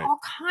 There's all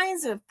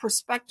kinds of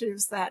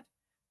perspectives that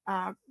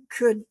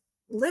could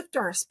lift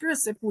our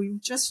spirits if we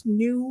just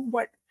knew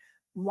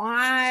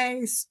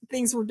why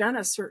things were done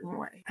a certain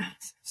way.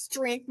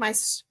 Strength,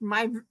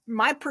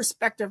 my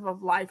perspective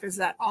of life is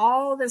that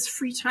all this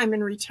free time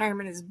in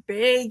retirement is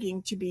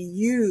begging to be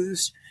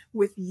used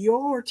with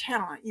your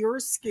talent, your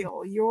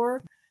skill,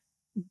 your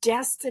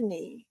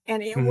destiny,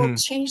 and it will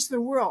change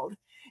the world.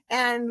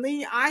 And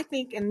Lee, I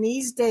think in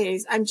these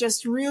days, I'm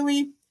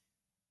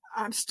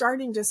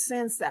starting to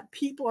sense that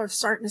people are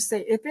starting to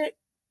say,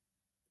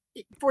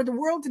 for the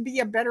world to be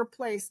a better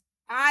place,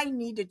 I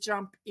need to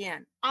jump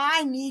in.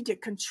 I need to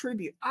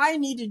contribute. I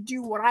need to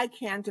do what I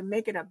can to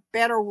make it a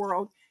better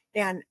world.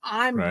 And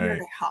I'm here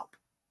to help.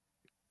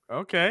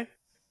 Okay.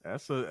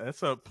 That's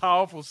a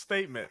powerful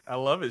statement. I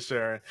love it,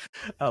 Sharon.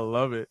 I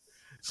love it.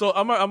 So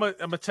I'm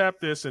gonna tap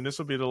this, and this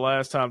will be the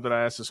last time that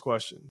I ask this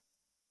question.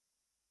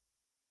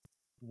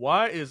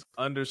 Why is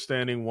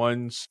understanding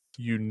one's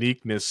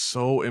uniqueness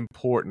so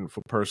important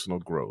for personal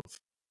growth?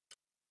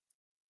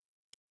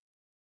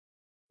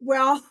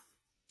 Well,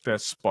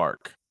 that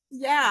spark.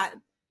 Yeah,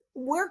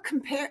 we're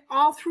compared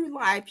all through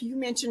life. You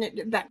mentioned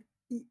it, that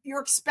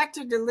you're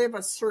expected to live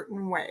a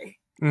certain way.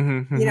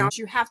 You know,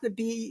 you have to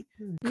be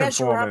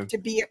measure up to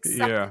be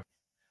accepted. Yeah.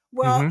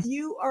 Well,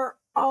 you are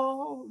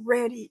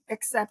already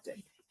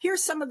accepted.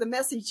 Here's some of the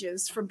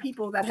messages from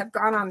people that have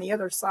gone on the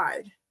other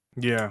side.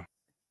 Yeah.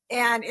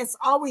 And it's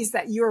always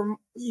that you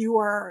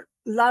are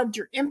loved,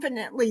 you're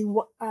infinitely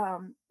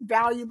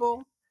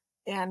valuable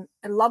and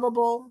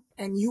lovable,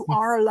 and you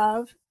are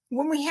loved.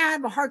 When we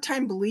have a hard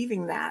time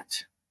believing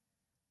that,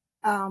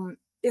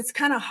 it's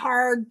kind of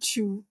hard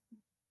to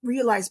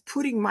realize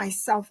putting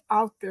myself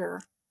out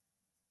there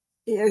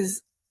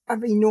is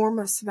of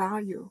enormous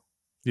value.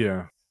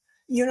 Yeah.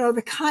 You know,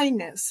 the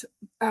kindness,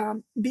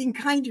 being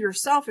kind to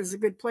yourself is a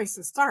good place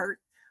to start,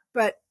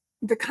 but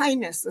the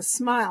kindness, the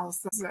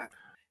smiles,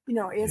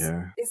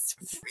 it's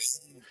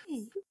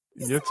free.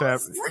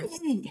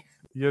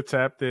 You're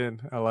tapped in.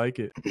 I like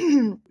it.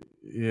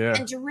 Yeah.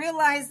 And to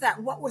realize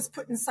that what was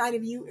put inside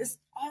of you is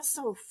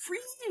also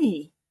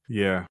free.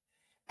 Yeah.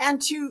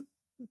 And to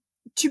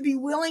be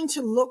willing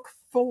to look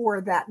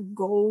for that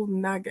gold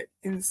nugget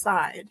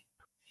inside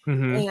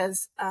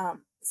is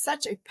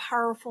such a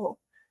powerful,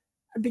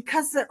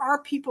 because there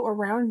are people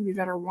around you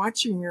that are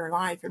watching your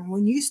life. And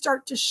when you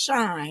start to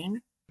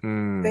shine,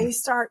 they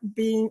start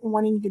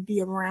wanting to be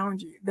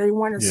around you. They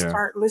want to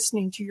start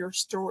listening to your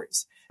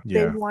stories.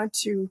 They want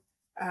to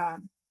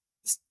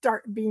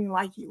start being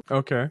like you.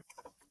 Okay.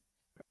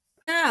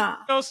 Yeah.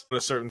 You know, a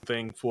certain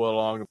thing for a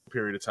long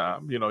period of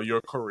time, you know,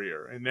 your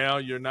career, and now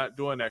you're not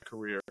doing that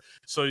career.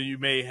 So you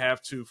may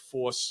have to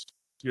force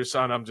your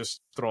son. I'm just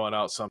throwing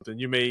out something.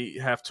 You may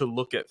have to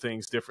look at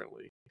things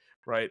differently,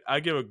 right? I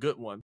give a good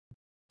one.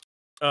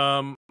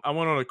 I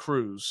went on a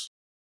cruise,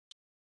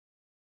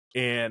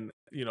 and,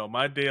 you know,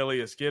 my daily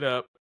is get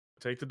up,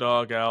 take the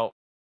dog out,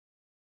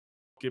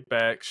 get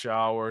back,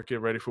 shower,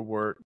 get ready for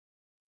work,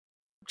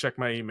 check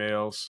my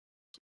emails,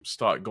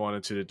 start going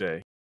into the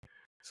day.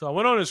 So I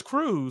went on this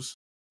cruise,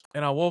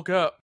 and I woke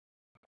up,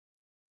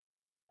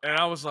 and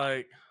I was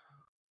like,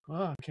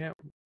 well, I can't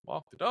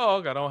walk the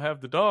dog. I don't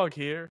have the dog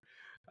here.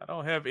 I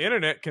don't have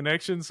internet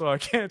connection, so I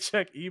can't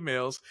check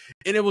emails.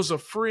 And it was a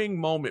freeing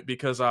moment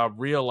because I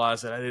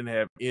realized that I didn't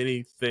have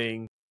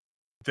anything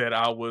that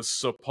I was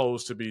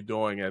supposed to be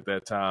doing at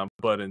that time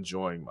but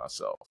enjoying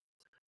myself,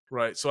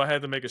 right? So I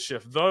had to make a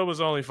shift. Though it was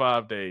only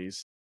 5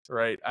 days,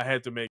 right? I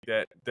had to make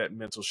that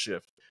mental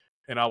shift.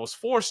 And I was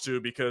forced to,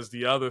 because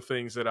the other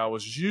things that I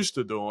was used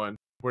to doing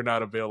were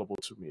not available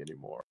to me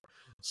anymore.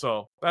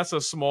 So that's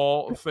a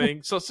small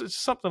thing. So it's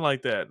something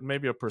like that.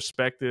 Maybe a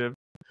perspective,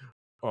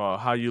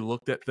 how you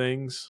looked at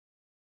things.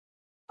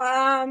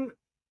 I'm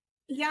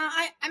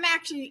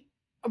actually,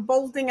 a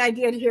bold thing I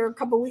did here a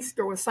couple of weeks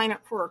ago was sign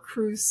up for a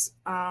cruise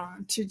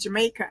to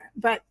Jamaica.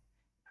 But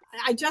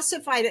I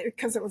justified it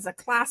because it was a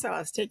class I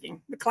was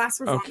taking. The class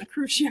was on the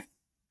cruise ship.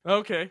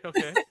 Okay.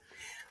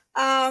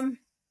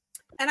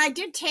 And I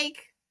did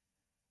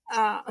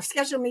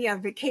schedule me a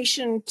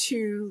vacation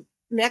to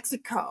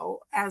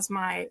Mexico as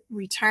my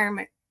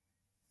retirement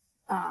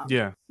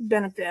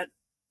benefit.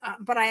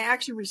 But I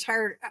actually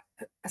retired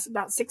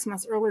about 6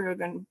 months earlier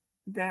than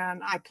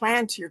I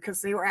planned to,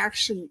 because they were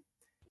actually,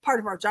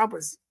 part of our job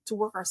was to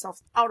work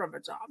ourselves out of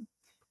a job.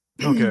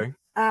 Okay.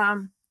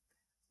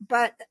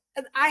 But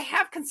I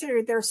have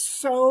considered there's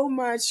so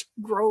much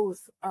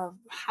growth of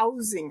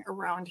housing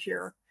around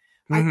here.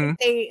 I think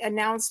they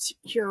announced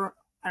here,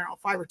 I don't know,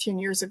 5 or 10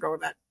 years ago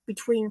that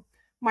between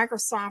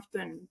Microsoft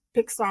and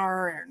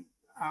Pixar and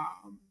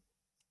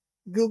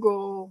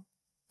Google,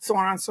 so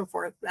on and so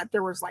forth, that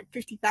there was like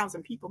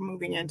 50,000 people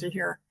moving into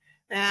here.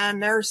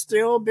 And they're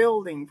still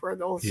building for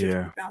those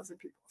 50,000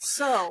 people.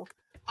 So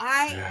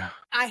I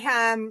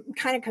am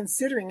kind of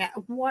considering at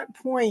what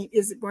point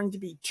is it going to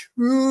be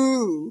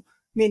too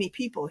many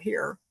people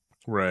here?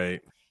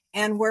 Right.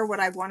 And where would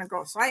I want to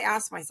go? So I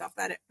asked myself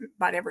that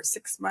about every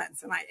 6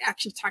 months. And I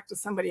actually talked to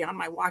somebody on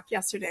my walk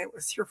yesterday. It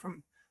was here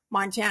from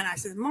Montana. I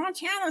said,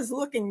 Montana's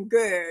looking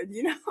good,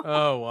 you know?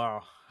 Oh,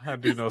 wow. I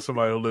do know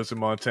somebody who lives in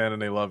Montana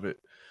and they love it.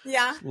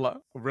 Yeah. It's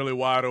really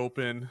wide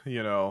open,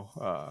 you know,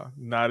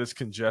 not as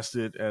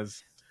congested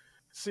as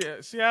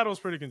Seattle's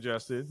pretty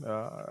congested.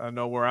 I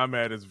know where I'm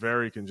at is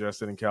very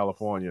congested in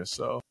California.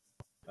 So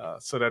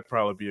that'd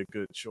probably be a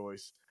good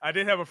choice. I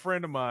did have a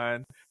friend of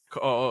mine,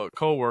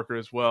 co-worker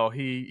as well.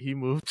 He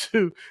moved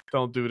to,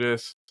 don't do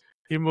this.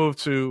 He moved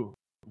to,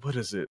 what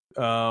is it?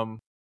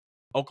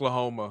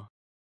 Oklahoma.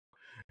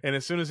 And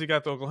as soon as he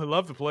got to Oklahoma, he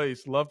loved the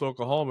place, loved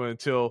Oklahoma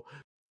until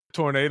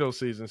tornado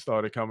season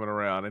started coming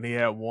around. And he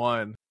had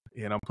one,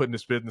 and I'm putting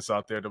his business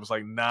out there, that was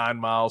like 9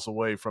 miles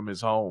away from his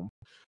home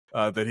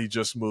that he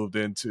just moved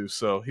into.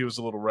 So he was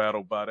a little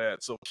rattled by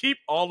that. So keep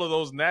all of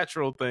those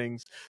natural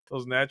things,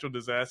 those natural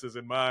disasters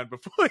in mind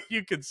before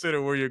you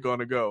consider where you're going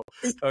to go.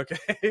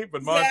 Okay.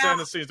 But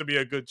Montana seems to be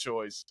a good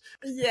choice.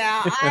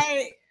 Yeah.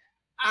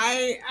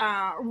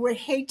 I would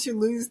hate to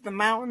lose the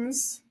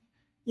mountains.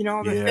 You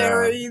know, the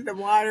ferry, the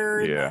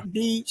water, the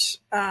beach.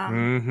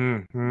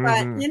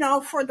 But, you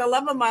know, for the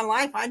love of my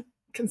life, I'd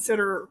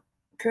consider.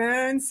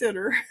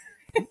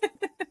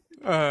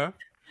 But,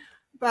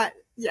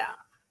 yeah.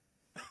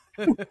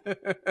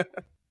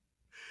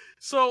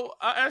 So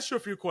I asked you a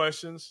few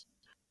questions.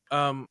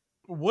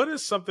 What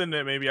is something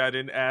that maybe I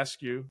didn't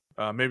ask you?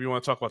 Maybe you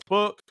want to talk about the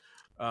book,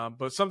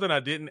 but something I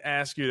didn't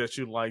ask you that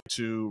you'd like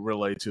to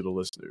relate to the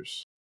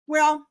listeners.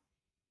 Well,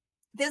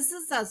 this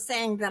is a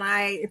saying that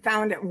I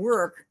found at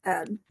work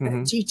at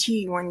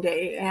GT one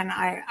day, and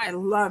I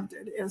loved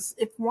it.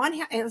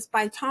 It's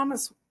by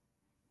Thomas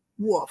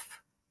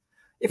Wolfe.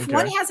 If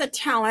one has a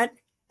talent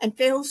and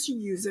fails to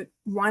use it,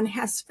 one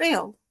has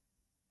failed.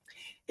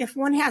 If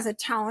one has a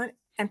talent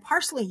and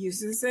partially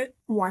uses it,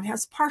 one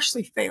has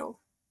partially failed.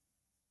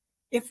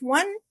 If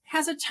one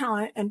has a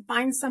talent and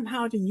finds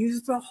somehow to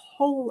use the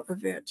whole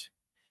of it,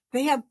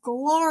 they have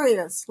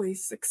gloriously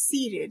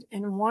succeeded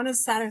in one of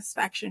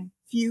satisfaction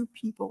few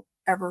people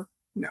ever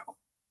know.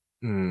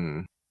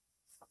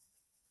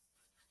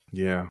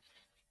 Yeah.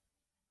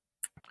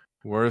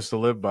 Words to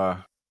live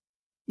by.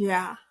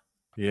 Yeah.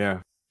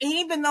 Yeah. And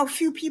even though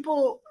few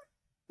people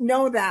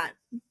know that,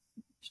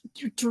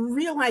 to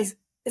realize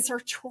it's our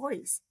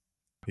choice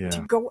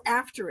to go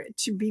after it,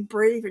 to be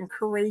brave and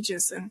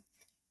courageous.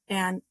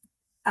 And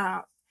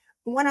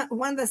one of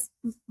the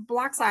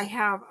blocks I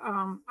have,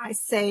 I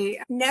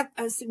say,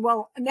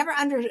 never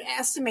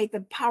underestimate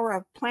the power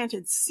of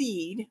planted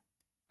seed.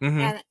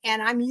 And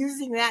I'm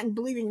using that and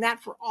believing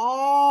that for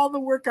all the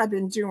work I've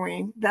been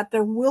doing, that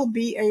there will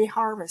be a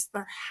harvest.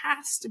 There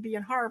has to be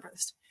a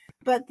harvest.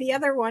 But the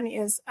other one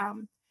is,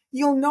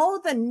 you'll know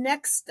the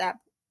next step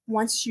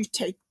once you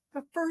take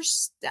the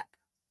first step.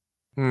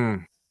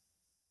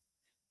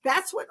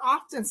 That's what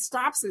often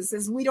stops us,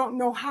 is we don't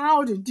know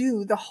how to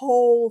do the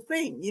whole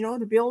thing, you know,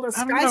 to build a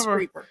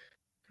skyscraper.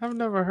 I've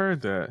never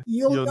heard that.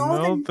 You'll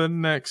know the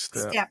next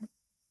step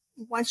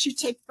once you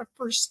take the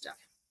first step.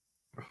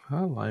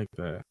 I like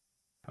that.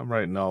 I'm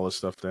writing all this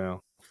stuff down.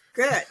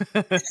 Good.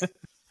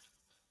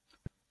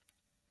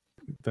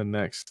 The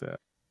next step.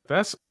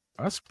 That's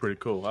pretty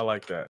cool. I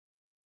like that.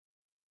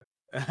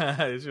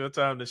 It's your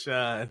time to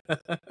shine.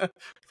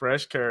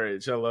 Fresh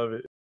courage. I love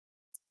it.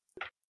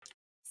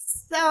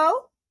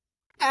 So,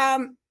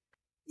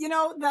 you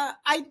know,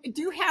 I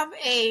do have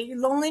a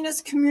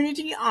loneliness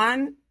community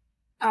on,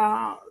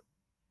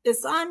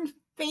 it's on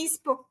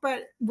Facebook,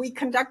 but we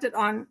conduct it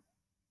on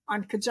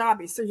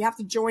Kajabi. So you have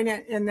to join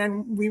it, and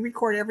then we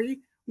record every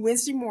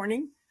Wednesday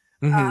morning.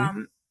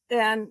 And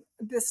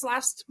this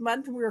last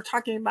month we were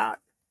talking about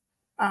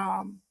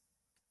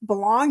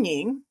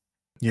belonging,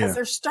 because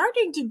there's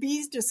starting to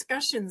be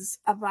discussions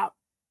about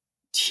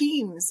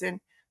teams and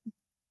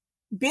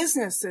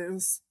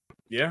businesses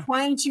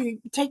trying to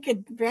take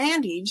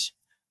advantage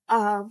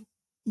of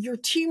your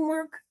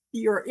teamwork,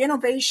 your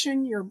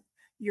innovation,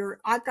 your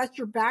I've got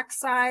your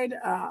backside.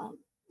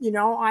 You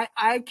know,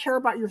 I care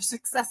about your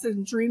successes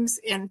and dreams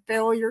and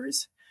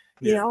failures.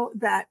 You know,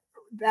 that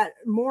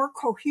more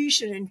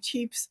cohesion in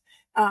teams,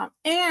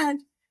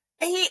 and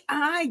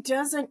AI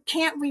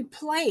can't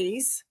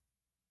replace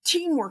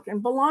teamwork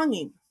and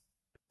belonging.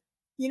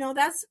 You know,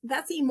 that's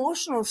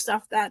emotional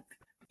stuff. That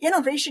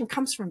innovation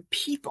comes from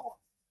people.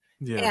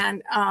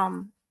 And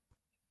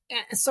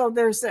so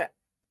there's a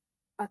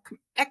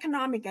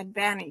economic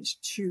advantage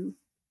to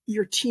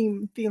your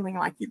team feeling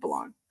like you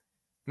belong.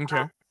 Okay.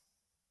 I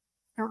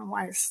don't know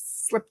why I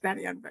slipped that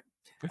in, but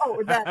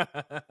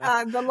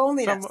the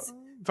loneliness.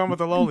 Talking about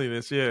the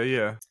loneliness.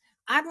 Yeah.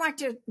 I'd like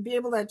to be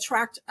able to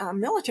attract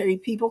military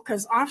people,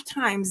 because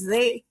oftentimes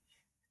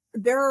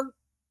their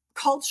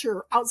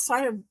culture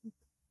outside of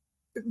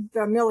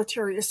the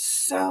military is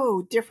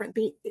so different.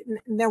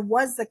 There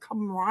was the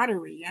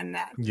camaraderie and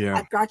that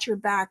I've got your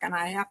back, and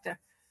I have to,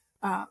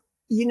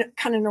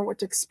 kind of know what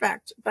to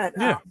expect. But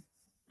yeah.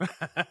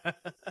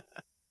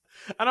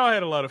 I know I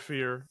had a lot of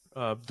fear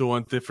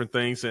doing different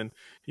things, and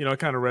it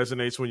kind of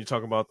resonates when you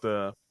talk about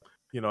the,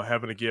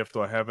 having a gift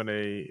or having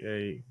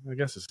I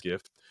guess it's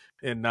gift,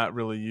 and not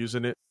really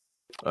using it,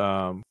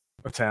 a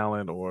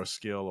talent or a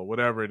skill or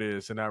whatever it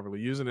is, and not really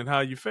using it, and how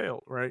you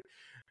failed, right?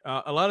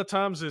 A lot of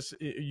times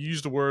you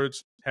use the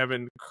words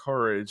having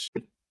courage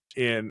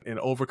and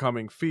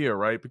overcoming fear,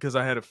 right? Because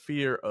I had a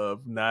fear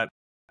of not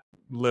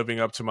living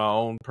up to my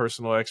own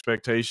personal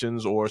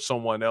expectations or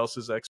someone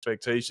else's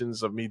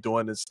expectations of me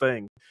doing this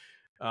thing.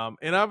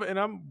 And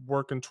I'm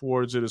working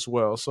towards it as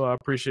well. So I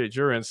appreciate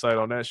your insight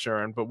on that,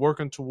 Sharon, but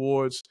working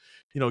towards,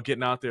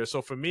 getting out there.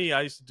 So for me,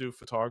 I used to do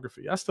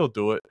photography. I still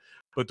do it,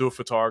 but do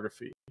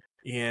photography.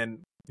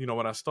 And,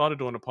 when I started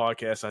doing the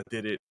podcast, I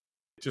did it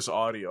just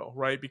audio,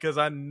 right? Because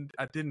I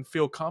didn't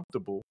feel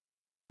comfortable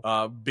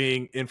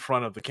being in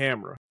front of the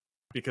camera,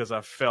 because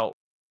I felt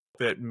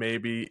that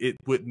maybe it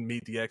wouldn't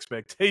meet the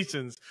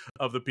expectations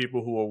of the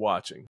people who are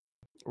watching.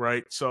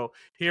 Right. So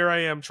here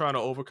I am trying to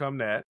overcome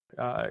that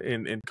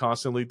and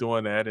constantly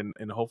doing that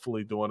and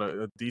hopefully doing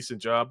a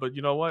decent job. But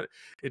you know what?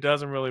 It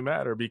doesn't really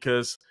matter,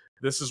 because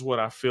this is what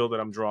I feel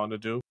that I'm drawn to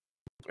do.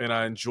 And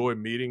I enjoy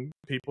meeting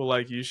people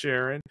like you,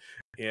 Sharon,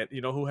 and,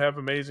 who have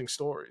amazing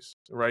stories,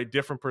 right?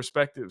 Different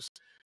perspectives.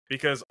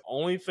 Because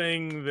only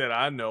thing that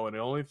I know, and the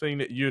only thing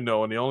that you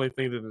know, and the only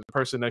thing that the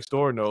person next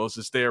door knows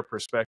is their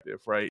perspective,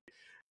 right?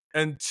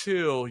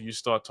 Until you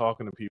start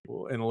talking to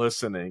people and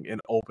listening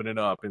and opening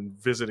up and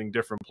visiting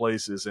different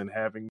places and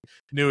having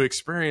new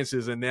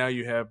experiences. And now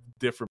you have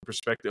different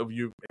perspective.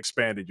 You've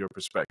expanded your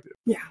perspective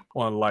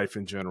on life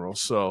in general.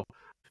 So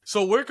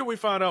where can we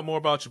find out more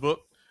about your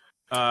book?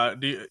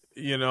 Do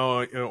you,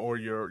 or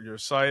your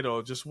site,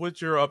 or just what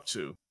you're up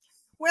to?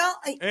 Well,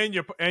 and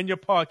your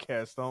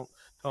podcast. Don't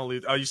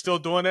leave. Are you still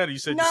doing that? Or you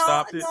said you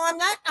stopped it? No, I'm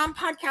not on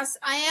podcast.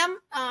 I am.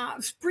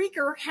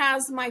 Spreaker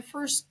has my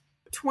first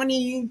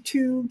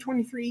 22,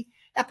 23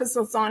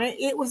 episodes on it.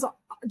 It was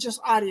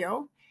just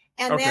audio.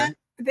 And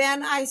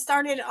then I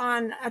started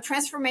on a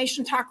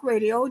Transformation Talk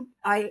Radio.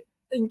 I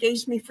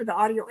engaged me for the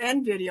audio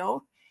and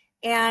video.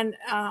 And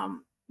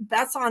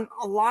that's on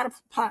a lot of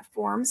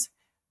platforms.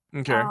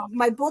 Okay.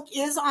 My book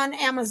is on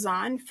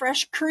Amazon,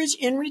 Fresh Courage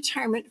in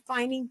Retirement,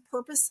 Finding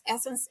Purpose,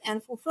 Essence,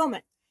 and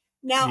Fulfillment.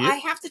 Now, I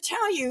have to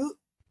tell you,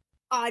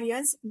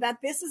 audience,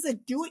 that this is a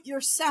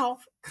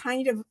do-it-yourself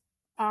kind of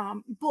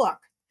book,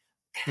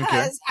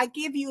 because I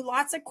give you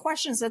lots of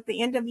questions at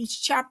the end of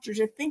each chapter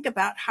to think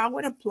about how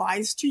it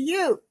applies to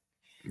you.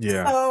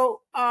 Yeah.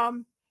 So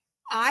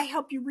I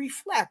help you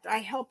reflect. I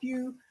help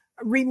you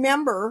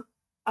remember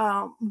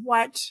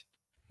what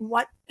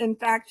in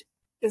fact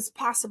is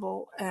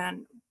possible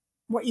and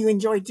what you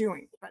enjoy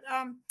doing. But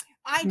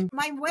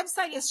my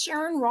website is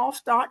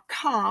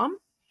SharonRolph.com.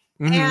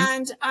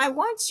 And I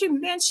want to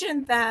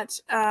mention that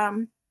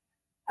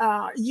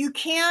you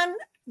can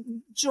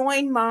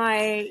join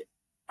my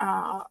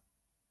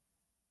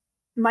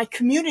my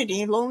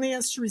community,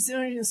 Loneliness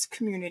Resilience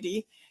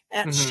Community,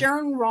 at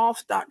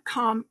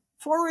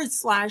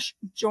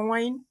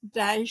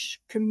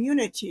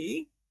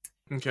SharonRolph.com/join-community.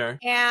 Okay.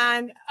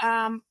 And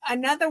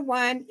another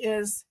one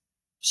is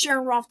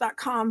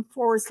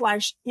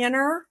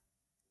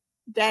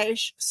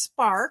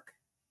SharonRolph.com/inner-spark.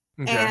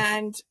 Okay.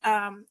 And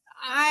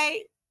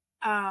I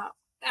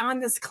on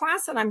this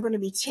class that I'm going to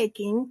be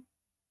taking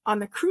on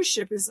the cruise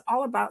ship is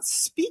all about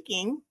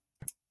speaking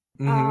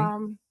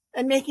and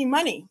making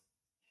money.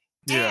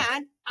 Yeah.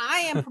 And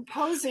I am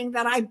proposing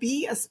that I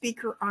be a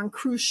speaker on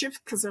cruise ships,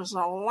 because there's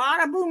a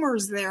lot of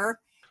boomers there,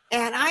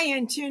 and I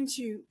intend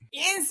to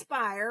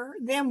inspire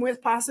them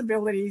with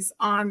possibilities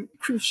on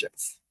cruise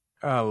ships.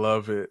 I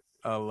love it.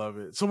 I love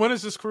it. So when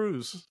is this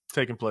cruise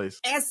taking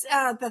place? It's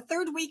the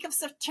third week of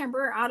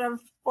September out of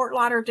Fort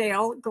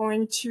Lauderdale,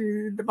 going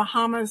to the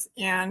Bahamas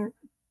and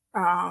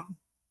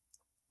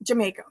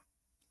Jamaica.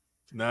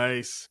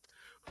 Nice.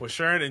 Well,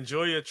 Sharon,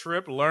 enjoy your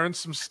trip, learn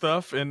some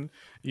stuff, and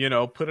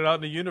put it out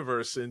in the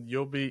universe, and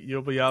you'll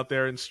be out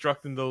there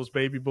instructing those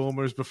baby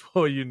boomers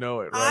before you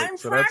know it. Right? I'm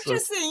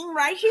practicing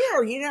right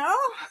here.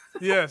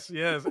 Yes,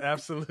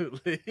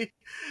 absolutely.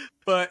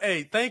 But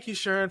hey, thank you,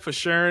 Sharon, for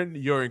sharing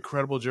your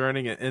incredible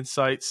journey and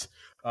insights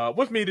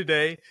with me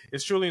today.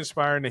 It's truly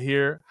inspiring to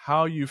hear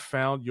how you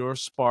found your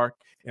spark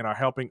and are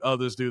helping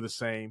others do the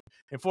same.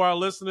 And for our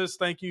listeners,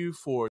 thank you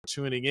for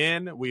tuning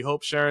in. We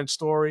hope Sharon's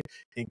story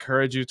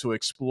encouraged you to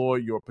explore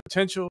your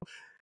potential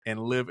and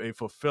live a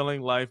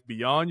fulfilling life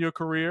beyond your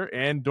career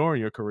and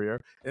during your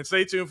career. And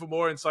stay tuned for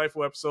more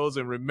insightful episodes.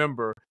 And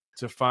remember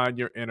to find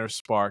your inner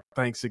spark.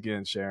 Thanks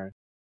again, Sharon.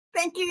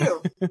 Thank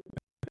you.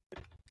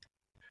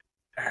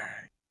 All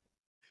right.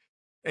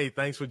 Hey,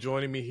 thanks for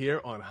joining me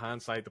here on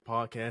Hindsight the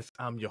Podcast.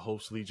 I'm your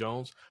host, Lee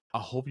Jones. I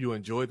hope you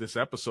enjoyed this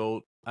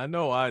episode. I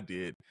know I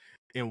did.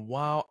 And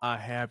while I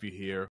have you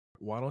here,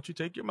 why don't you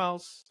take your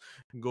mouse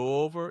and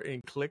go over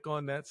and click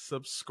on that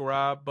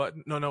subscribe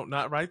button? No,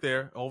 not right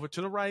there. Over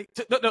to the right.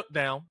 No,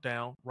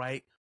 down,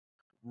 right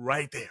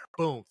there.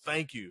 Boom.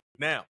 Thank you.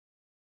 Now,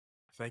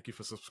 thank you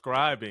for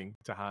subscribing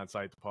to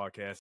Hindsight the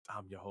Podcast.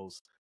 I'm your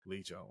host,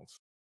 Lee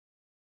Jones.